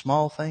 whether it's a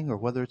small thing or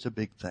whether it's a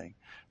big thing.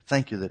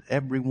 Thank you that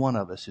every one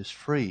of us is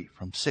free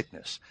from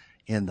sickness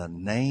in the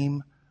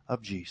name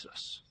of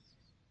Jesus.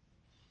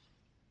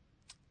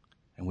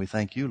 And we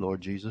thank you,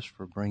 Lord Jesus,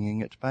 for bringing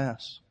it to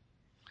pass.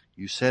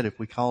 You said if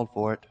we called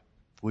for it,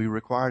 if we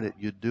required it,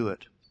 you'd do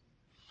it.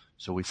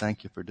 So we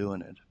thank you for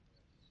doing it.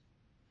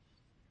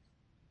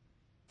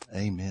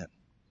 Amen.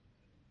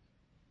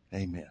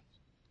 Amen.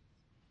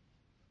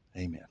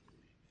 Amen.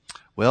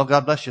 Well,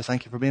 God bless you.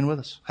 Thank you for being with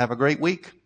us. Have a great week.